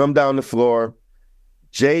 Come down the floor.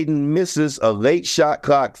 Jaden misses a late shot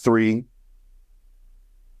clock three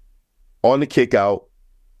on the kick out.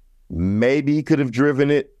 Maybe he could have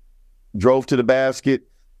drove to the basket,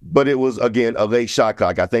 but it was, again, a late shot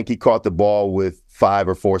clock. I think he caught the ball with 5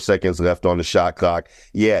 or 4 seconds left on the shot clock.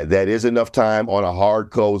 Yeah, that is enough time on a hard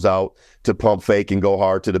closeout to pump fake and go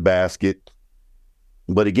hard to the basket.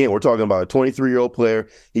 But again, we're talking about a 23-year-old player.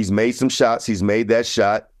 He's made some shots. He's made that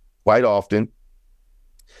shot quite often.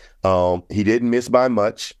 He didn't miss by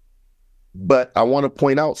much. But I want to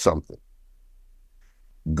point out something.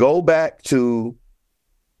 Go back to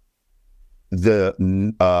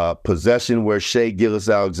the possession where Shai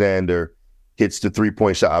Gilgeous-Alexander hits the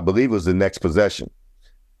three-point shot. I believe it was the next possession.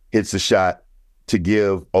 Hits the shot to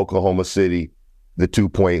give Oklahoma City the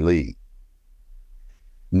 2-point lead.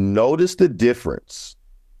 Notice the difference.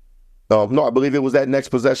 No, I believe it was that next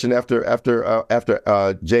possession after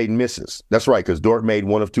Jaden misses. That's right, because Dort made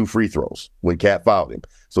one of 2 free throws when Cat fouled him.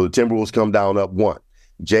 So the Timberwolves come down up 1.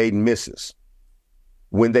 Jaden misses.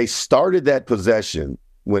 When they started that possession,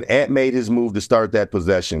 when Ant made his move to start that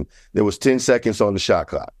possession, there was 10 seconds on the shot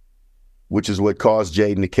clock, which is what caused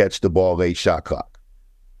Jaden to catch the ball late shot clock.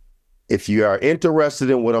 If you are interested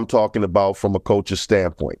in what I'm talking about from a coach's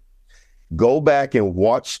standpoint, go back and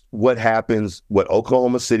watch what happens, what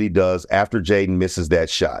Oklahoma City does after Jaden misses that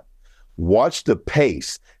shot. Watch the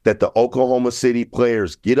pace that the Oklahoma City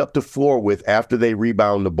players get up the floor with after they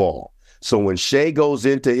rebound the ball. So when Shai goes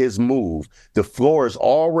into his move, the floor is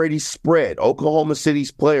already spread. Oklahoma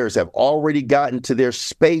City's players have already gotten to their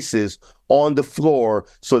spaces on the floor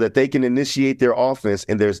so that they can initiate their offense,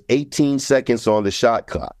 and there's 18 seconds on the shot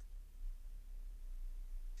clock.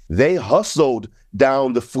 They hustled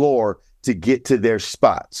down the floor to get to their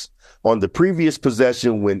spots. On the previous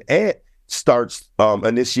possession, when Ant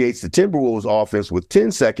initiates the Timberwolves offense with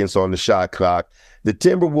 10 seconds on the shot clock, the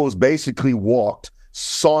Timberwolves basically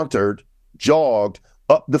sauntered, jogged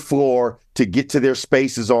up the floor to get to their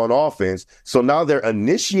spaces on offense. So now they're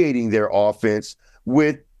initiating their offense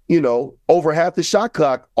with, over half the shot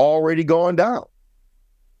clock already gone down.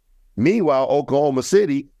 Meanwhile, Oklahoma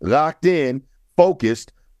City locked in,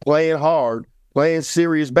 focused, playing hard, playing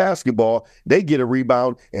serious basketball, they get a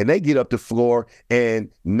rebound and they get up the floor, and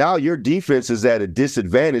now your defense is at a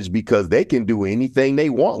disadvantage because they can do anything they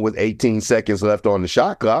want with 18 seconds left on the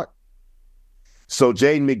shot clock. So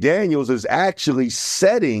Jaden McDaniels is actually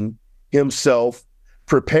setting himself,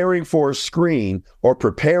 preparing for a screen or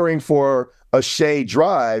preparing for a Shai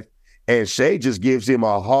drive, and Shai just gives him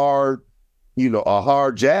a hard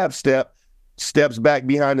jab step, steps back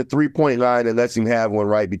behind the three-point line and lets him have one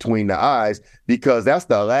right between the eyes, because that's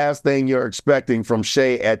the last thing you're expecting from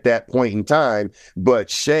Shea at that point in time. But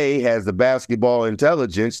Shea has the basketball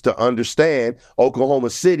intelligence to understand.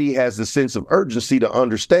 Oklahoma City has the sense of urgency to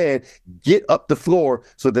understand, get up the floor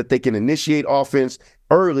so that they can initiate offense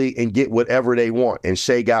early and get whatever they want. And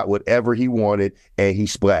Shea got whatever he wanted, and he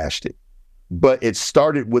splashed it. But it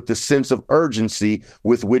started with the sense of urgency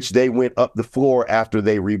with which they went up the floor after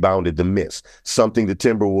they rebounded the miss, something the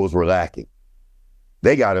Timberwolves were lacking.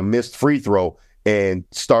 They got a missed free throw and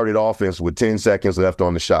started offense with 10 seconds left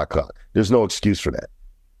on the shot clock. There's no excuse for that.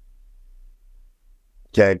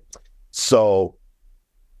 Okay? So,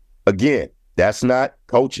 again, that's not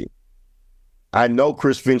coaching. I know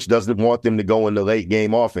Chris Finch doesn't want them to go into late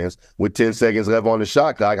game offense with 10 seconds left on the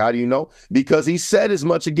shot clock. How do you know? Because he said as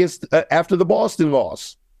much after the Boston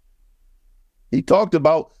loss. He talked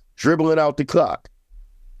about dribbling out the clock.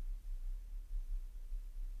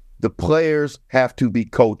 The players have to be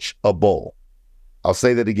coachable. I'll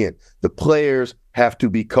say that again. The players have to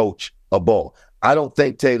be coachable. I don't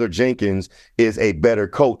think Taylor Jenkins is a better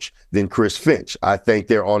coach than Chris Finch. I think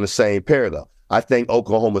they're on the same parallel. I think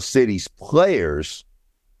Oklahoma City's players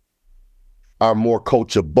are more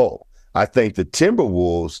coachable. I think the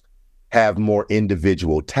Timberwolves have more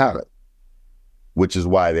individual talent, which is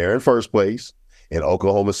why they're in first place and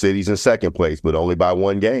Oklahoma City's in second place, but only by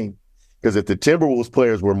one game. Because if the Timberwolves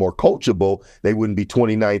players were more coachable, they wouldn't be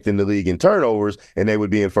 29th in the league in turnovers, and they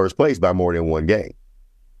would be in first place by more than one game.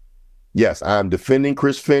 Yes, I'm defending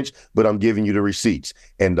Chris Finch, but I'm giving you the receipts.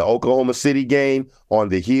 And the Oklahoma City game, on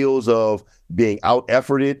the heels of being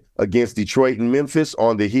out-efforted against Detroit and Memphis,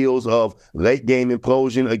 on the heels of late-game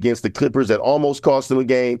implosion against the Clippers that almost cost them a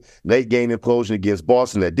game, late-game implosion against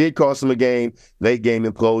Boston that did cost them a game, late-game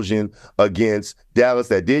implosion against Dallas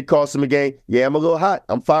that did cost them a game. Yeah, I'm a little hot.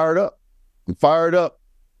 I'm fired up.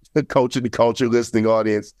 Coaching the culture, listening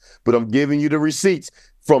audience, but I'm giving you the receipts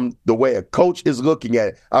from the way a coach is looking at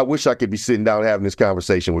it. I wish I could be sitting down having this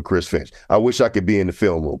conversation with Chris Finch. I wish I could be in the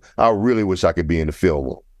film room. I really wish I could be in the film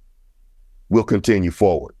room. We'll continue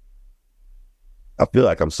forward. I feel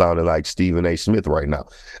like I'm sounding like Stephen A. Smith right now.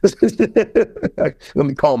 Let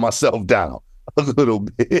me calm myself down a little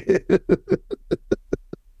bit.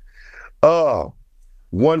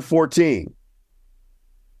 114.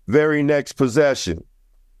 Very next possession,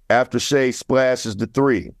 after Shea splashes the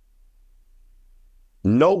three.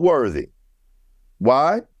 Noteworthy.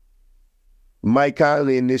 Why? Mike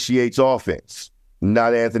Conley initiates offense,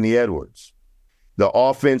 not Anthony Edwards. The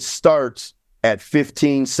offense starts at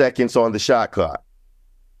 15 seconds on the shot clock.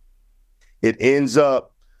 It ends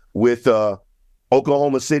up with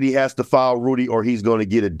Oklahoma City has to foul Rudy or he's going to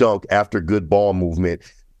get a dunk after good ball movement.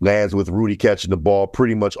 Lands with Rudy catching the ball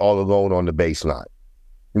pretty much all alone on the baseline.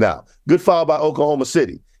 Now, good foul by Oklahoma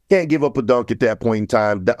City. Can't give up a dunk at that point in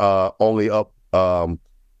time, only up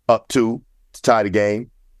two to tie the game.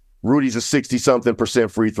 Rudy's a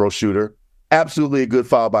 60-something% free throw shooter. Absolutely a good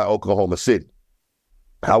foul by Oklahoma City.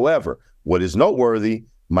 However, what is noteworthy,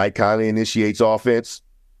 Mike Conley initiates offense.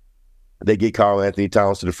 They get Karl Anthony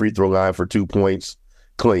Towns to the free throw line for 2 points,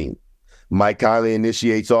 clean. Mike Conley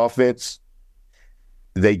initiates offense.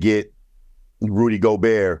 They get Rudy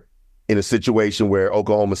Gobert in a situation where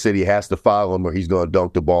Oklahoma City has to foul him or he's going to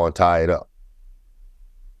dunk the ball and tie it up.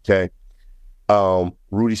 Okay?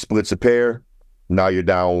 Rudy splits a pair. Now you're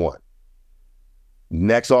down one.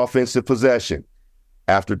 Next offensive possession,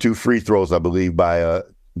 after 2 free throws, I believe, by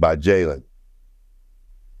Jalen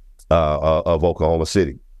of Oklahoma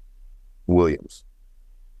City. Williams.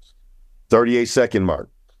 38-second mark.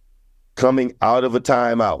 Coming out of a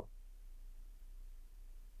timeout,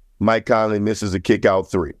 Mike Conley misses a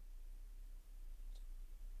kick-out three.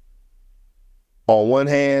 On one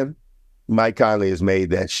hand, Mike Conley has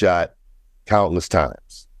made that shot countless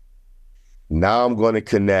times. Now I'm going to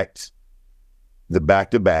connect the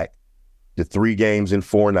back-to-back, the 3 games in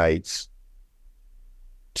 4 nights,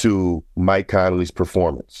 to Mike Conley's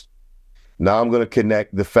performance. Now I'm going to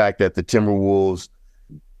connect the fact that the Timberwolves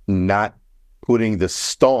not putting the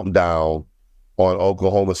stomp down on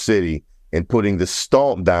Oklahoma City and putting the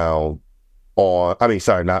stomp down on,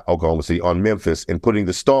 not Oklahoma City, on Memphis, and putting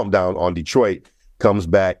the stomp down on Detroit comes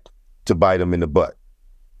back to bite them in the butt.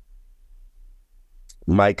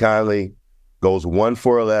 Mike Conley goes 1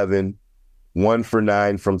 for 11, 1 for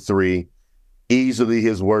 9 from 3, easily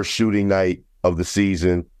his worst shooting night of the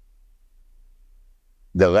season.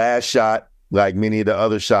 The last shot, like many of the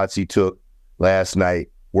other shots he took last night,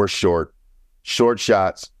 were short. Short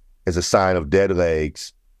shots is a sign of dead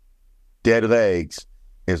legs. Dead legs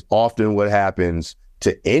is often what happens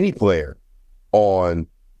to any player on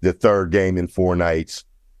the third game in 4 nights.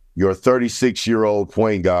 Your 36-year-old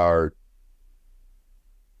point guard,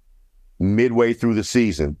 midway through the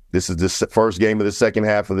season, this is the first game of the second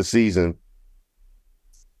half of the season,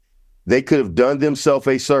 they could have done themselves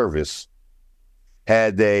a service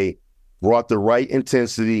had they brought the right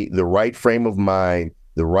intensity, the right frame of mind,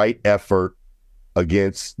 the right effort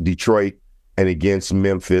against Detroit and against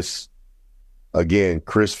Memphis. Again,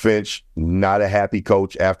 Chris Finch, not a happy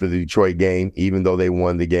coach after the Detroit game, even though they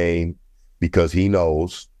won the game, because he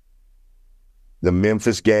knows. The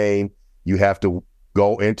Memphis game, you have to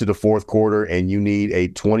go into the fourth quarter and you need a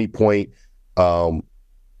 20-point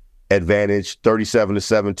advantage,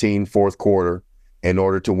 37-17 fourth quarter, in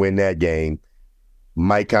order to win that game.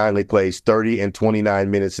 Mike Conley plays 30 and 29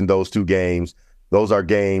 minutes in those 2 games. Those are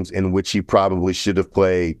games in which he probably should have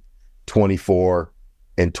played 24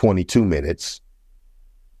 and 22 minutes.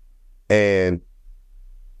 And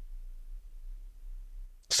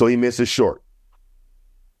so he misses short.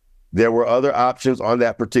 There were other options on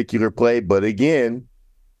that particular play, but again,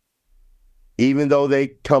 even though they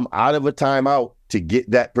come out of a timeout to get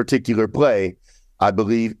that particular play, I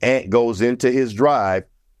believe Ant goes into his drive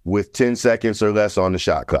with 10 seconds or less on the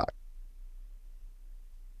shot clock.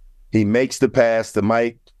 He makes the pass to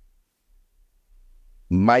Mike.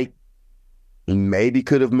 Mike maybe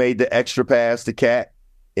could have made the extra pass to Cat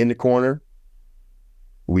in the corner.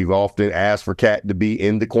 We've often asked for Cat to be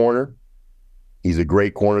in the corner. He's a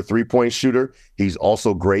great corner 3-point shooter. He's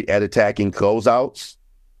also great at attacking closeouts.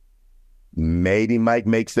 Maybe Mike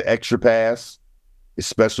makes the extra pass,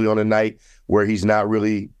 especially on a night where he's not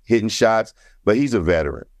really hitting shots, but he's a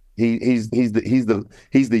veteran. He's the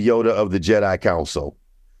Yoda of the Jedi Council.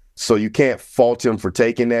 So you can't fault him for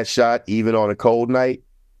taking that shot, even on a cold night.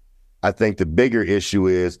 I think the bigger issue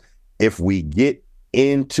is if we get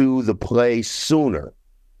into the play sooner,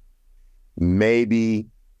 maybe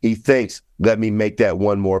he thinks, let me make that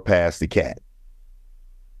one more pass to Cat.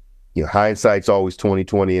 You know, hindsight's always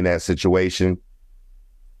 20/20 in that situation.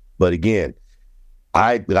 But again,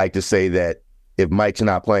 I'd like to say that if Mike's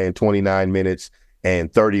not playing 29 minutes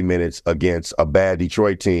and 30 minutes against a bad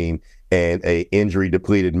Detroit team and a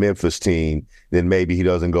injury-depleted Memphis team, then maybe he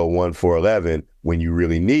doesn't go 1 for 11 when you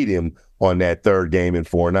really need him on that third game in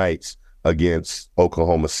 4 nights against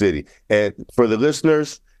Oklahoma City. And for the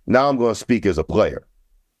listeners, now I'm going to speak as a player.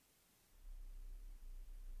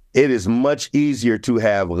 It is much easier to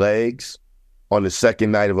have legs on the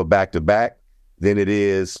second night of a back-to-back than it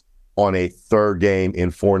is on a third game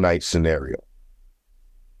in 4-night scenario.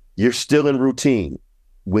 You're still in routine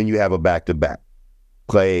when you have a back-to-back.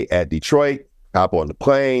 Play at Detroit, hop on the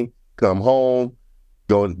plane, come home,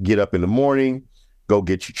 go and get up in the morning, go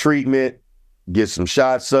get your treatment, get some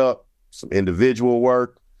shots up, some individual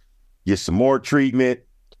work, get some more treatment,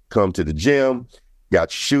 come to the gym,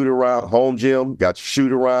 got your shoot around, home gym, got your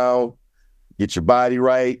shoot around, get your body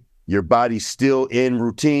right. Your body's still in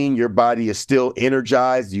routine. Your body is still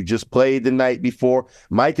energized. You just played the night before.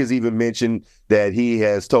 Mike has even mentioned that he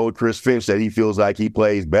has told Chris Finch that he feels like he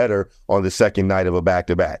plays better on the second night of a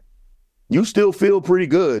back-to-back. You still feel pretty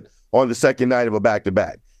good on the second night of a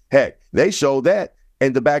back-to-back. Heck, they showed that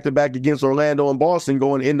in the back-to-back against Orlando and Boston,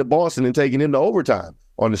 going into Boston and taking into overtime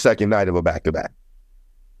on the second night of a back-to-back.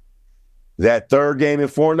 That third game in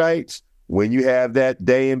 4 nights, when you have that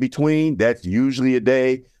day in between, that's usually a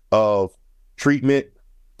day of treatment,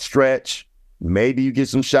 stretch, maybe you get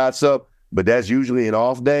some shots up, but that's usually an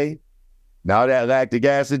off day. Now that lactic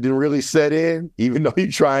acid didn't really set in, even though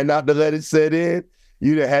you're trying not to let it set in,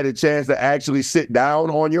 you'd have had a chance to actually sit down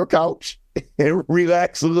on your couch and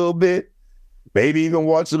relax a little bit, maybe even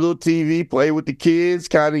watch a little TV, play with the kids,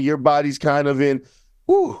 kind of your body's kind of in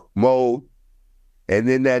mode. And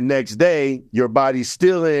then that next day, your body's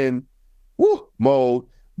still in mode,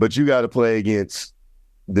 but you got to play against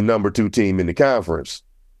the number 2 team in the conference.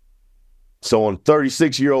 So on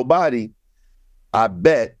 36-year-old body, I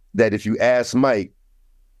bet that if you ask Mike,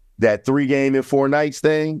 that 3 game in 4 nights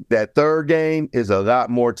thing, that third game is a lot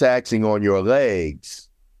more taxing on your legs,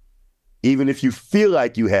 even if you feel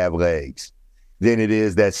like you have legs, than it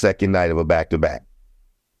is that second night of a back-to-back.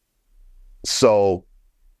 So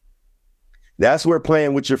that's where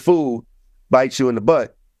playing with your food bites you in the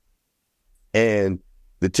butt. And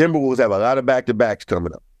the Timberwolves have a lot of back-to-backs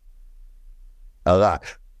coming up. A lot.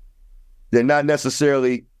 They're not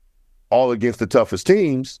necessarily all against the toughest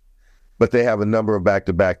teams, but they have a number of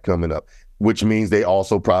back-to-back coming up, which means they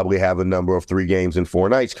also probably have a number of 3 games in 4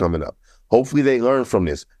 nights coming up. Hopefully they learn from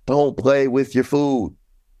this. Don't play with your food.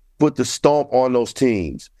 Put the stomp on those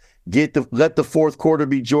teams. Let the fourth quarter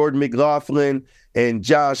be Jordan McLaughlin and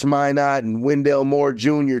Josh Minot and Wendell Moore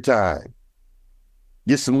Jr. time.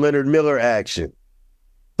 Get some Leonard Miller action.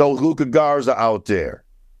 Throw Luka Garza out there.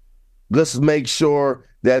 Let's make sure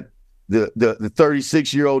that the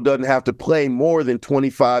 36-year-old doesn't have to play more than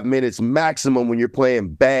 25 minutes maximum when you're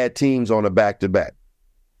playing bad teams on a back-to-back.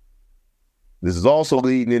 This is also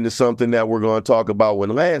leading into something that we're going to talk about when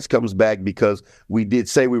Lance comes back, because we did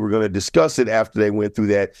say we were going to discuss it after they went through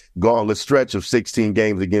that gauntlet stretch of 16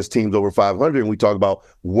 games against teams over 500, and we talked about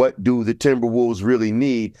what do the Timberwolves really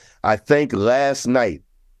need. I think last night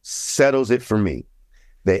settles it for me.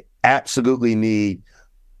 They absolutely need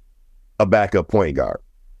a backup point guard.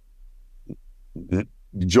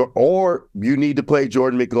 Or you need to play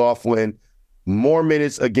Jordan McLaughlin more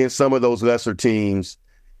minutes against some of those lesser teams,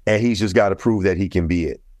 and he's just got to prove that he can be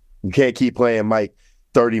it. You can't keep playing Mike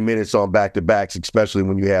 30 minutes on back-to-backs, especially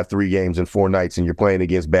when you have 3 games in 4 nights and you're playing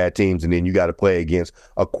against bad teams, and then you got to play against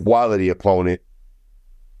a quality opponent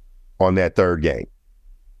on that third game.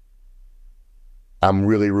 I'm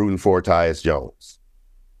really rooting for Tyus Jones.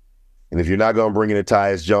 And if you're not going to bring in a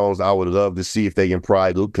Tyus Jones, I would love to see if they can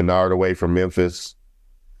pry Luke Kennard away from Memphis.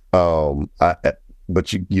 But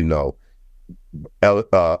you know,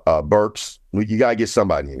 Burks, you got to get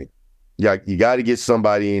somebody in here. You got to get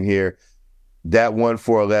somebody in here. That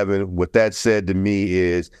 1-4-11, what that said to me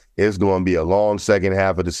is it's going to be a long second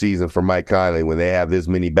half of the season for Mike Conley when they have this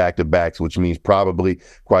many back-to-backs, which means probably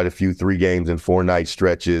quite a few 3 games and 4-night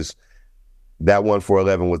stretches. That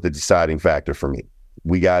 1-4-11 was the deciding factor for me.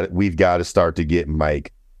 We've got to start to get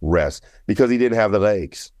Mike rest because he didn't have the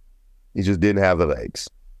legs. He just didn't have the legs.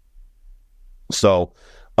 So,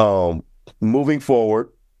 moving forward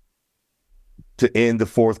to end the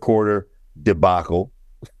fourth quarter debacle,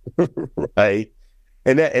 right?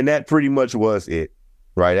 And that pretty much was it,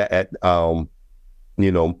 right?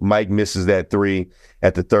 Mike misses that 3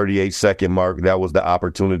 at the 38-second mark. That was the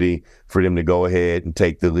opportunity for them to go ahead and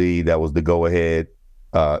take the lead. That was the go-ahead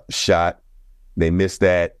shot. They missed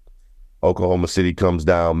that. Oklahoma City comes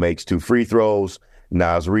down, makes 2 free throws.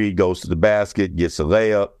 Naz Reid goes to the basket, gets a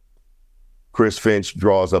layup. Chris Finch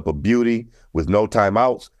draws up a beauty with no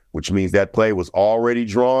timeouts, which means that play was already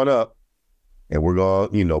drawn up. And we're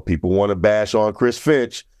going, people want to bash on Chris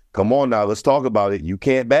Finch. Come on now, let's talk about it. You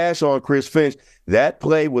can't bash on Chris Finch. That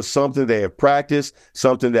play was something they have practiced,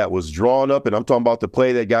 something that was drawn up. And I'm talking about the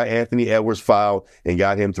play that got Anthony Edwards fouled and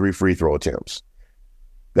got him 3 free throw attempts.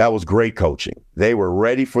 That was great coaching. They were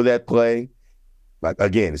ready for that play.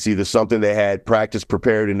 Again, it's either something they had practice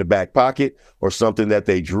prepared in the back pocket or something that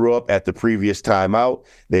they drew up at the previous timeout.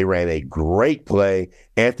 They ran a great play.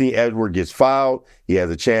 Anthony Edwards gets fouled. He has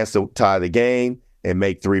a chance to tie the game and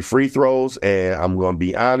make 3 free throws. And I'm going to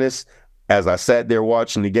be honest, as I sat there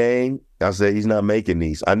watching the game, I said, he's not making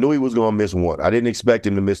these. I knew he was going to miss 1. I didn't expect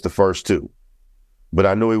him to miss the first 2, but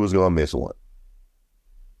I knew he was going to miss 1.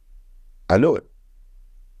 I knew it.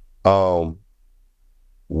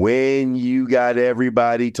 When you got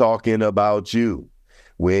everybody talking about you,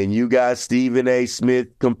 when you got Stephen A. Smith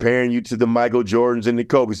comparing you to the Michael Jordans and the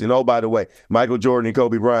Kobes, and oh, by the way, Michael Jordan and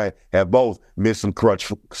Kobe Bryant have both missed some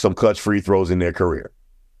clutch free throws in their career.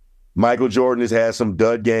 Michael Jordan has had some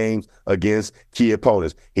dud games against key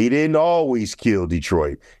opponents. He didn't always kill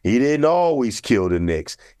Detroit. He didn't always kill the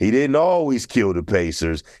Knicks. He didn't always kill the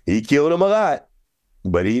Pacers. He killed them a lot,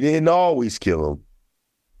 but he didn't always kill them,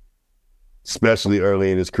 especially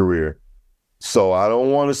early in his career. So I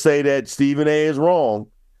don't want to say that Stephen A. is wrong,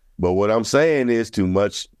 but what I'm saying is to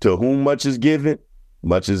whom much is given,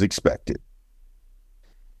 much is expected.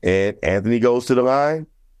 And Anthony goes to the line,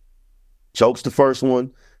 chokes the first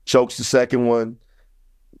one, chokes the second one,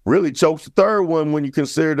 really chokes the third one when you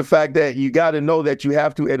consider the fact that you got to know that you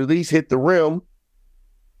have to at least hit the rim.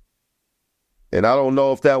 And I don't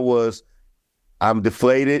know if that was I'm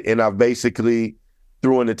deflated and I've basically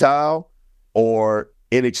threw in the towel, or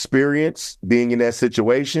inexperience being in that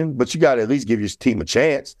situation, but you got to at least give your team a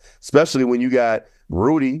chance, especially when you got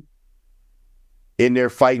Rudy in there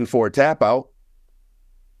fighting for a tap out.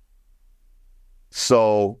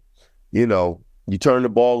 So, you turn the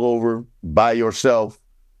ball over by yourself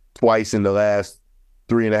twice in the last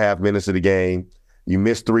 3.5 minutes of the game. You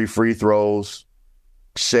miss 3 free throws.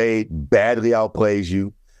 Shea badly outplays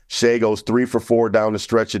you. Shea goes 3 for 4 down the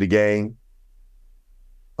stretch of the game.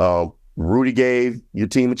 Rudy gave your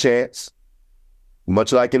team a chance.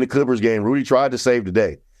 Much like in the Clippers game, Rudy tried to save the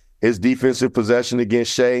day. His defensive possession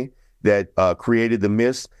against Shea that created the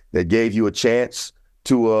miss that gave you a chance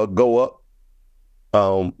to go up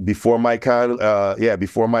before Mike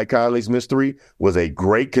Conley's missed 3 was a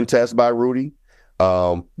great contest by Rudy.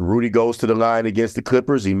 Rudy goes to the line against the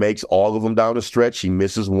Clippers. He makes all of them down the stretch. He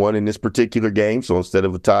misses one in this particular game. So instead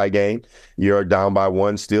of a tie game, you're down by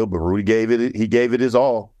one still, but Rudy gave it his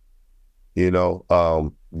all.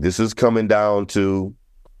 This is coming down to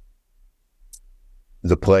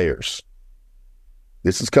the players.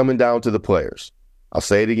 This is coming down to the players. I'll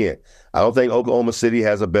say it again. I don't think Oklahoma City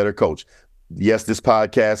has a better coach. Yes, this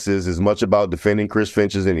podcast is as much about defending Chris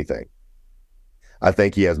Finch as anything. I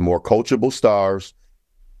think he has more coachable stars.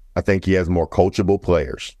 I think he has more coachable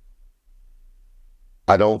players.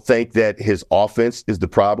 I don't think that his offense is the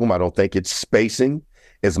problem. I don't think it's spacing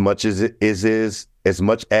as much as it is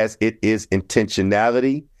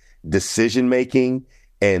intentionality, decision-making,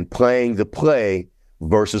 and playing the play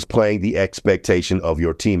versus playing the expectation of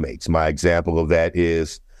your teammates. My example of that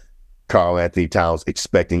is Karl Anthony Towns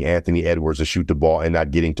expecting Anthony Edwards to shoot the ball and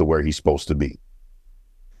not getting to where he's supposed to be.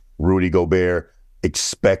 Rudy Gobert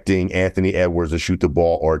expecting Anthony Edwards to shoot the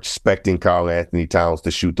ball or expecting Karl Anthony Towns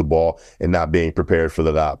to shoot the ball and not being prepared for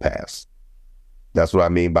the lob pass. That's what I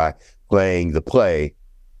mean by playing the play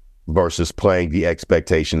versus playing the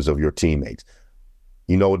expectations of your teammates.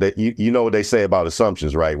 You know what they say about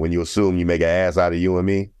assumptions, right? When you assume, you make an ass out of you and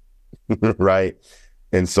me, right?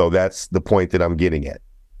 And so that's the point that I'm getting at.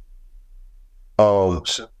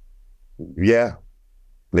 Yeah.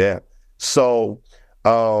 So,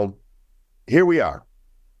 here we are.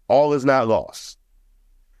 All is not lost.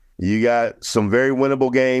 You got some very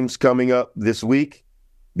winnable games coming up this week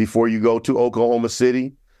before you go to Oklahoma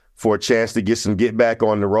City for a chance to get back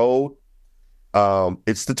on the road.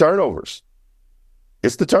 It's the turnovers.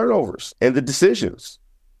 It's the turnovers and the decisions.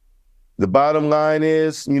 The bottom line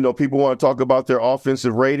is, people want to talk about their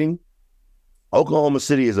offensive rating. Oklahoma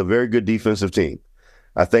City is a very good defensive team.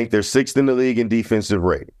 I think they're 6th in the league in defensive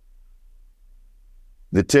rating.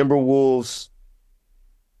 The Timberwolves,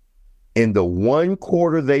 in the one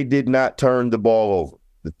quarter they did not turn the ball over,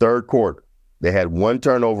 the third quarter, they had one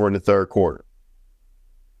turnover in the third quarter.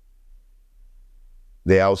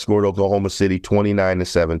 They outscored Oklahoma City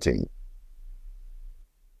 29-17.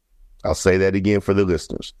 I'll say that again for the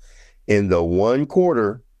listeners. In the one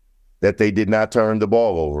quarter that they did not turn the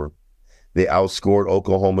ball over, they outscored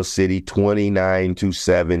Oklahoma City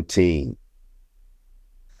 29-17.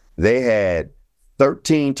 They had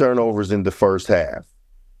 13 turnovers in the first half.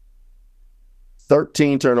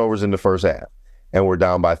 13 turnovers in the first half, and we're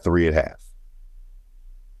down by 3 at half.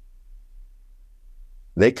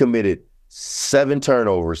 They committed 7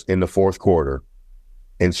 turnovers in the fourth quarter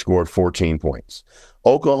and scored 14 points.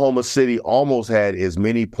 Oklahoma City almost had as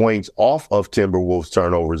many points off of Timberwolves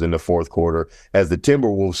turnovers in the fourth quarter as the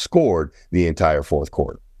Timberwolves scored the entire fourth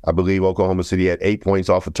quarter. I believe Oklahoma City had 8 points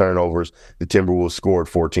off of turnovers. The Timberwolves scored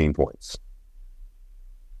 14 points.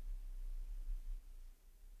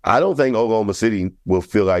 I don't think Oklahoma City will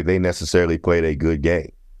feel like they necessarily played a good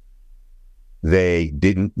game. They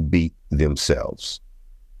didn't beat themselves.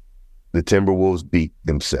 The Timberwolves beat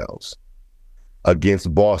themselves.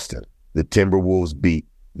 Against Boston, the Timberwolves beat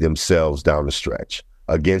themselves down the stretch.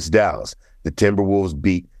 Against Dallas, the Timberwolves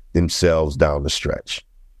beat themselves down the stretch.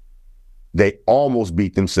 They almost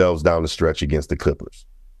beat themselves down the stretch against the Clippers.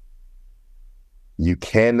 You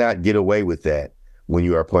cannot get away with that when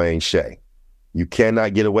you are playing Shea. You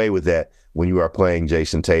cannot get away with that when you are playing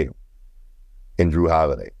Jason Tatum and Drew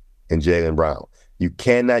Holiday and Jaylen Brown. You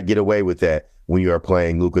cannot get away with that when you are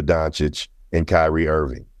playing Luka Doncic and Kyrie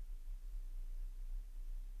Irving.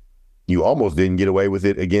 You almost didn't get away with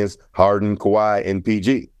it against Harden, Kawhi, and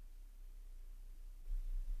PG.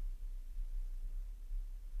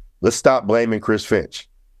 Let's stop blaming Chris Finch.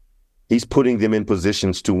 He's putting them in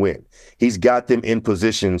positions to win. He's got them in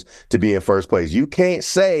positions to be in first place. You can't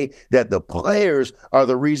say that the players are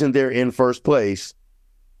the reason they're in first place,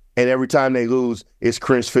 and every time they lose, it's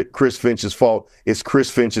Chris Finch's fault. It's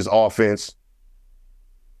Chris Finch's offense.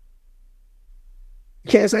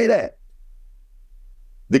 You can't say that.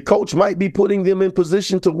 The coach might be putting them in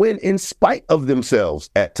position to win in spite of themselves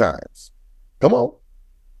at times. Come on.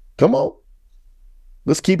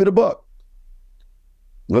 Let's keep it a buck.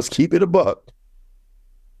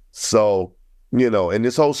 So, in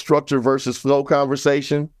this whole structure versus flow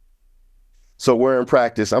conversation, so we're in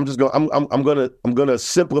practice. I'm gonna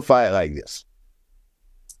simplify it like this.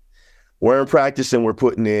 We're in practice and we're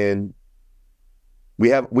putting in, we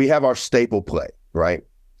have our staple play, right?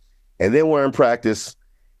 And then we're in practice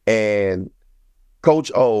and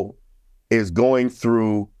Coach O is going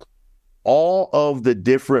through all of the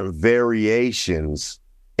different variations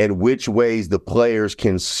and which ways the players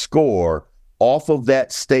can score off of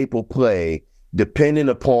that staple play, depending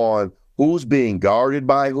upon who's being guarded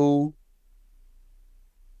by who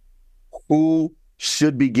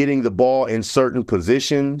should be getting the ball in certain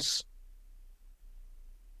positions,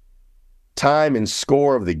 time and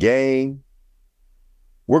score of the game.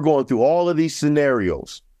 We're going through all of these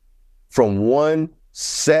scenarios from one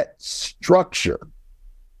set structure.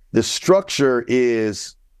 The structure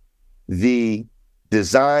is the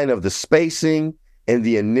design of the spacing and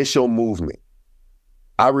the initial movement.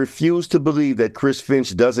 I refuse to believe that Chris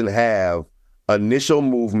Finch doesn't have initial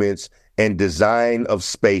movements and design of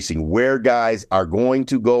spacing, where guys are going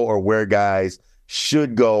to go or where guys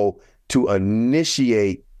should go to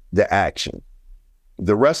initiate the action.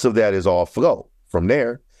 The rest of that is all flow. From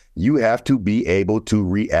there, you have to be able to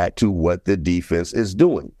react to what the defense is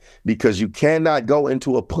doing, because you cannot go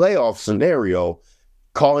into a playoff scenario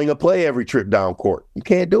calling a play every trip down court. You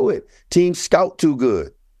can't do it. Teams scout too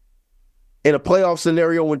good. In a playoff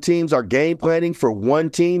scenario, when teams are game planning for one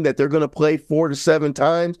team that they're going to play 4 to 7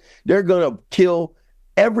 times, they're going to kill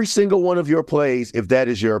every single one of your plays if that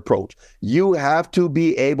is your approach. You have to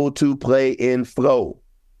be able to play in flow.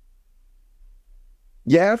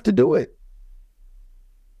 You have to do it.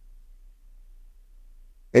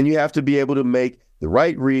 And you have to be able to make the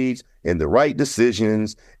right reads and the right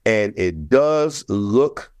decisions. And it does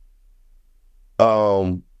look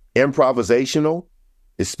improvisational,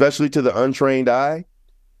 especially to the untrained eye.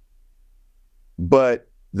 But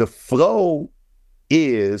the flow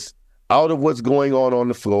is out of what's going on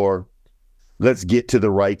the floor. Let's get to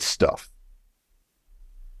the right stuff.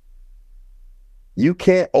 You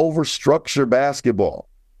can't overstructure basketball.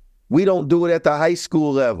 We don't do it at the high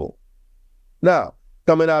school level. Now,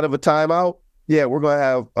 coming out of a timeout, yeah, we're going to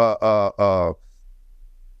have out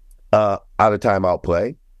of timeout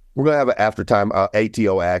play. We're going to have an after time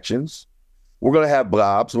ATO actions. We're going to have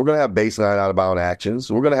blobs. We're going to have baseline out of bound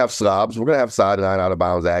actions. We're going to have slobs. We're going to have sideline out of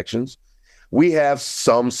bounds actions. We have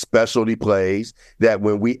some specialty plays that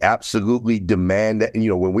when we absolutely demand that,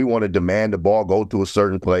 when we want to demand the ball go to a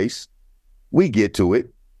certain place, we get to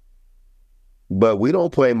it. But we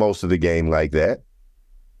don't play most of the game like that.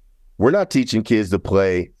 We're not teaching kids to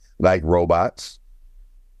play like robots.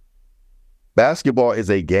 Basketball is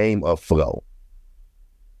a game of flow.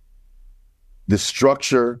 The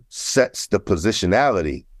structure sets the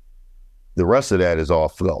positionality. The rest of that is all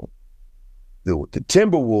flow. The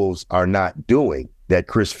Timberwolves are not doing that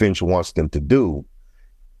Chris Finch wants them to do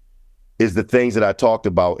is the things that I talked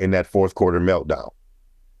about in that fourth quarter meltdown.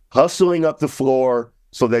 Hustling up the floor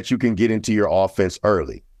so that you can get into your offense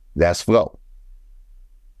early. That's flow.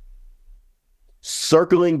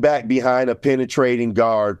 Circling back behind a penetrating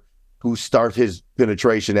guard who starts his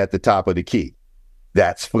penetration at the top of the key.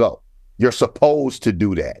 That's flow. You're supposed to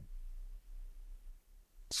do that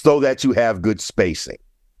so that you have good spacing.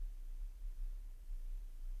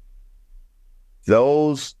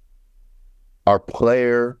 Those are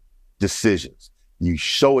player decisions. You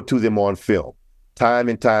show it to them on film time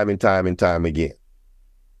and time and time and time again.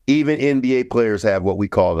 Even NBA players have what we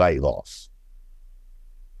call light loss.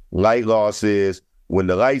 Light loss is when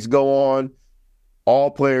the lights go on,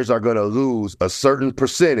 all players are going to lose a certain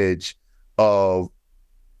percentage of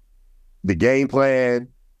the game plan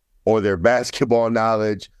or their basketball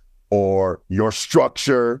knowledge or your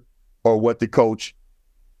structure or what the coach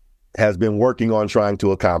has been working on trying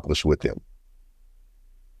to accomplish with them.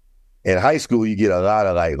 In high school, you get a lot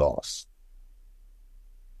of light loss.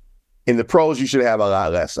 In the pros, you should have a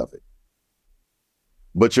lot less of it.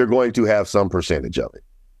 But you're going to have some percentage of it.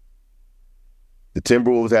 The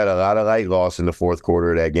Timberwolves had a lot of light loss in the fourth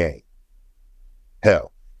quarter of that game.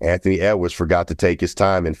 Hell, Anthony Edwards forgot to take his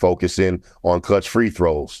time and focus in on clutch free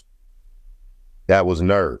throws. That was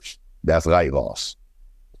nerves. That's light loss.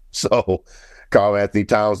 So Karl Anthony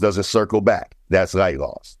Towns doesn't circle back. That's light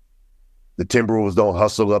loss. The Timberwolves don't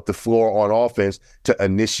hustle up the floor on offense to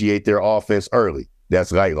initiate their offense early.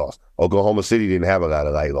 That's light loss. Oklahoma City didn't have a lot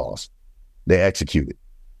of light loss. They executed.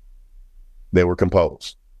 They were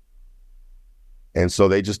composed. And so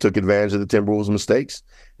they just took advantage of the Timberwolves' mistakes,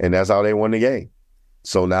 and that's how they won the game.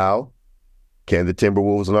 So now, can the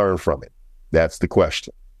Timberwolves learn from it? That's the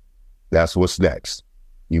question. That's what's next.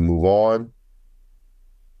 You move on.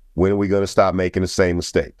 When are we going to stop making the same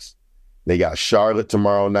mistakes? They got Charlotte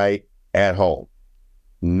tomorrow night at home.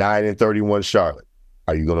 9-31 Charlotte.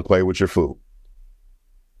 Are you going to play with your food?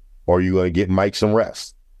 Or are you going to get Mike some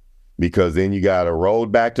rest? Because then you got a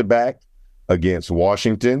road back-to-back against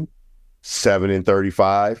Washington,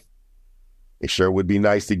 7-35. It sure would be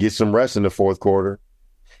nice to get some rest in the fourth quarter.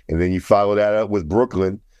 And then you follow that up with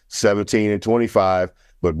Brooklyn, 17-25,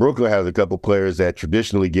 But Brooklyn has a couple players that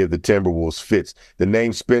traditionally give the Timberwolves fits. The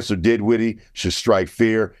name Spencer Dinwiddie should strike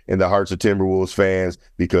fear in the hearts of Timberwolves fans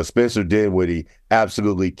because Spencer Dinwiddie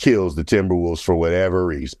absolutely kills the Timberwolves for whatever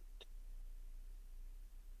reason.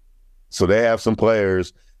 So they have some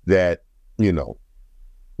players that,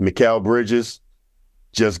 Mikal Bridges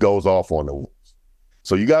just goes off on the Wolves.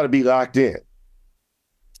 So you got to be locked in.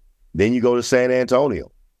 Then you go to San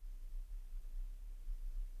Antonio.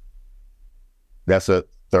 That's a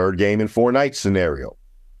 3rd game in 4 nights scenario.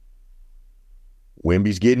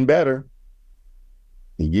 Wemby's getting better.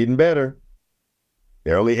 He's getting better.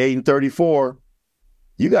 They're only 8-34.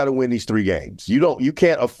 You got to win these 3 games. You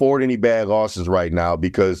can't afford any bad losses right now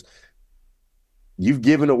because you've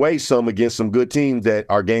given away some against some good teams that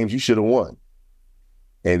are games you should have won.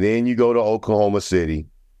 And then you go to Oklahoma City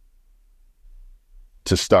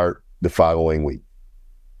to start the following week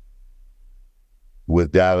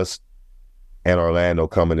with Dallas and Orlando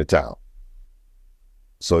coming to town.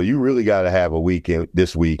 So you really got to have a weekend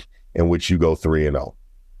this week in which you go 3-0.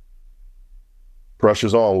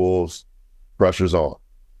 Pressure's on, Wolves. Pressure's on.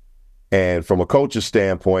 And from a coach's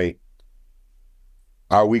standpoint,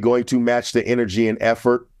 are we going to match the energy and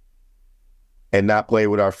effort and not play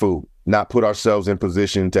with our food, not put ourselves in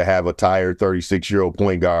position to have a tired 36-year-old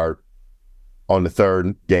point guard on the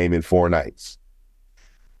 3rd game in 4 nights?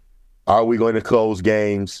 Are we going to close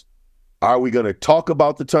games? Are we going to talk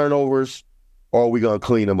about the turnovers or are we going to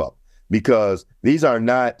clean them up? Because these are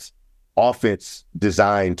not offense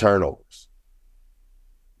design turnovers.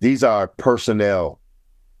 These are personnel,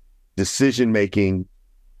 decision-making,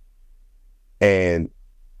 and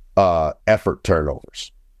effort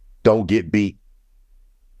turnovers. Don't get beat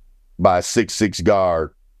by a 6'6"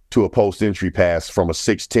 guard to a post-entry pass from a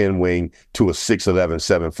 6'10" wing to a 6'11",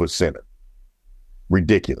 7-foot center.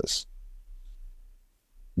 Ridiculous.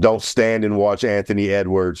 Don't stand and watch Anthony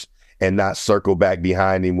Edwards and not circle back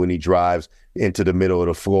behind him when he drives into the middle of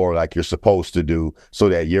the floor like you're supposed to do so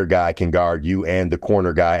that your guy can guard you and the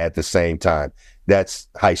corner guy at the same time. That's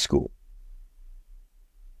high school.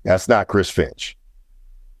 That's not Chris Finch.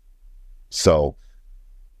 So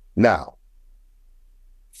now,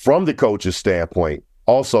 from the coach's standpoint,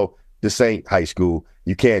 also, this ain't high school.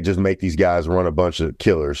 You can't just make these guys run a bunch of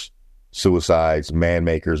killers, suicides, man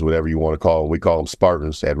makers, whatever you want to call them. We call them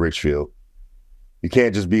Spartans at Richfield. You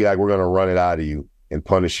can't just be like, we're going to run it out of you and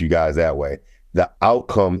punish you guys that way. The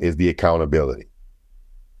outcome is the accountability.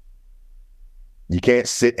 You can't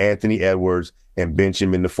sit Anthony Edwards and bench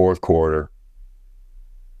him in the 4th quarter.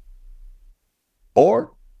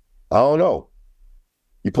 Or, I don't know,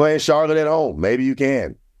 you're playing Charlotte at home. Maybe you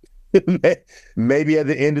can. Maybe at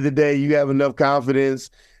the end of the day, you have enough confidence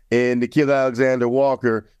in Nickeil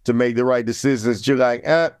Alexander-Walker to make the right decisions. You're like,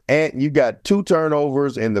 Ant, you got 2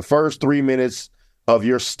 turnovers in the first 3 minutes of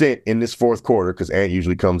your stint in this 4th quarter, because Ant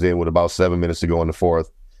usually comes in with about 7 minutes to go in the 4th.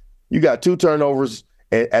 You got 2 turnovers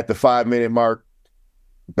at the 5-minute mark,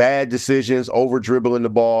 bad decisions, over-dribbling the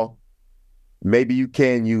ball. Maybe you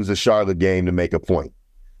can use a Charlotte game to make a point.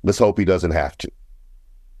 Let's hope he doesn't have to.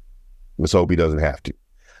 Let's hope he doesn't have to.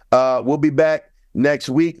 We'll be back next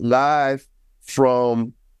week live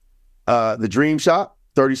from the Dream Shop,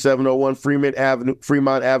 3701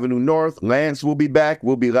 Fremont Avenue North. Lance will be back.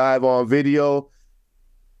 We'll be live on video.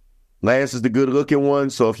 Lance is the good-looking one,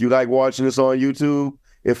 so if you like watching this on YouTube,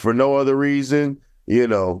 if for no other reason,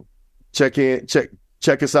 check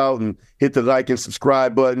us out and hit the like and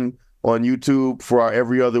subscribe button on YouTube for our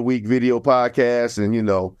every other week video podcast.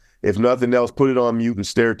 And, if nothing else, put it on mute and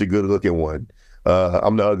stare at the good-looking one.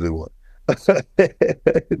 I'm the ugly one.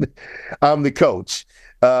 I'm the coach.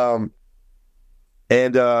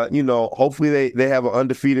 Hopefully they have an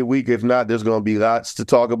undefeated week. If not, there's going to be lots to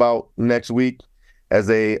talk about next week as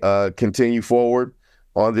they continue forward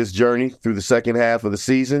on this journey through the second half of the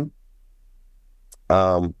season.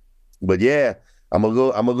 But yeah, I'm a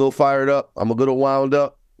little fired up. I'm a little wound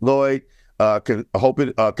up, Lloyd.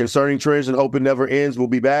 Concerning trends and hope it never ends. We'll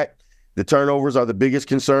be back. The turnovers are the biggest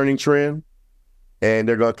concerning trend, and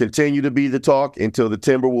they're going to continue to be the talk until the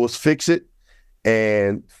Timberwolves fix it.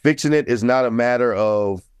 And fixing it is not a matter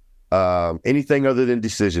of anything other than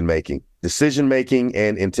decision-making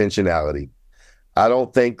and intentionality. I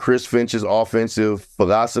don't think Chris Finch's offensive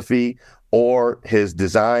philosophy or his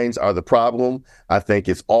designs are the problem. I think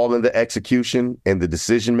it's all in the execution and the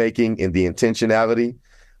decision-making and the intentionality.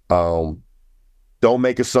 Don't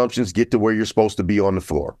make assumptions. Get to where you're supposed to be on the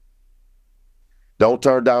floor. Don't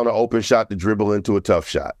turn down an open shot to dribble into a tough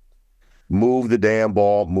shot. Move the damn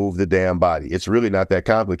ball, move the damn body. It's really not that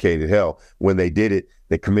complicated. Hell, when they did it,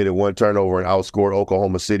 they committed 1 turnover and outscored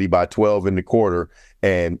Oklahoma City by 12 in the quarter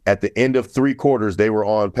And at the end of 3 quarters, they were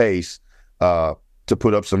on pace to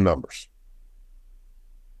put up some numbers.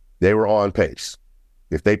 They were on pace.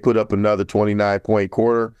 If they put up another 29-point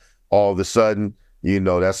quarter, all of a sudden,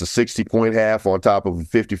 that's a 60-point half on top of a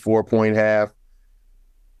 54-point half.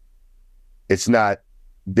 It's not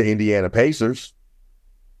the Indiana Pacers,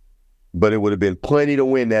 but it would have been plenty to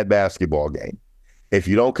win that basketball game. If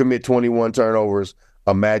you don't commit 21 turnovers,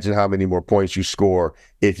 imagine how many more points you score.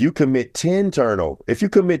 If you commit 10 turnovers, if you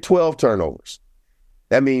commit 12 turnovers,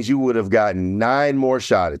 that means you would have gotten 9 more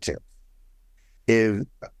shot attempts. If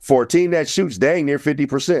for a team that shoots dang near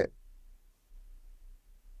 50%,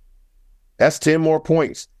 that's 10 more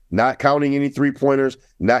points, not counting any three-pointers,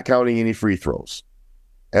 not counting any free throws.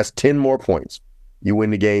 That's 10 more points. You win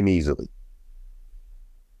the game easily.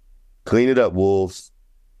 Clean it up, Wolves.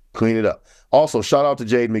 Clean it up. Also, shout out to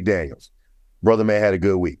Jaden McDaniels. Brother man had a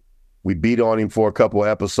good week. We beat on him for a couple of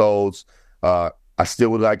episodes. I still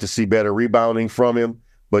would like to see better rebounding from him,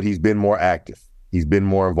 but he's been more active. He's been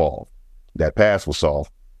more involved. That pass was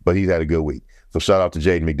soft, but he's had a good week. So shout out to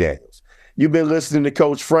Jaden McDaniels. You've been listening to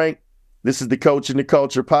Coach Frank. This is the Coach and the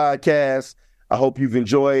Culture podcast. I hope you've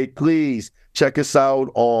enjoyed. Please check us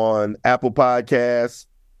out on Apple Podcasts.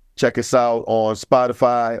 Check us out on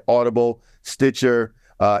Spotify, Audible, Stitcher.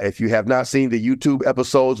 If you have not seen the YouTube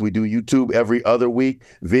episodes, we do YouTube every other week.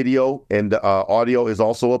 Video and audio is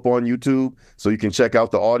also up on YouTube. So you can check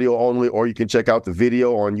out the audio only, or you can check out the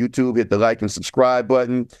video on YouTube. Hit the like and subscribe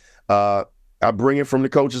button. I bring it from the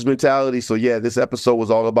coach's mentality. So, yeah, this episode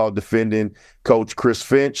was all about defending Coach Chris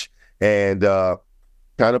Finch and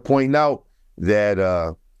kind of pointing out that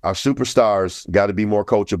our superstars got to be more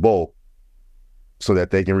coachable so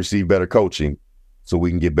that they can receive better coaching so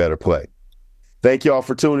we can get better play. Thank y'all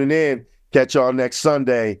for tuning in. Catch y'all next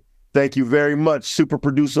Sunday. Thank you very much, super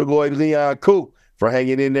producer Lloyd Leon Coop, for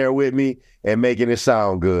hanging in there with me and making it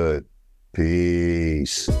sound good.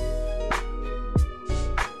 Peace.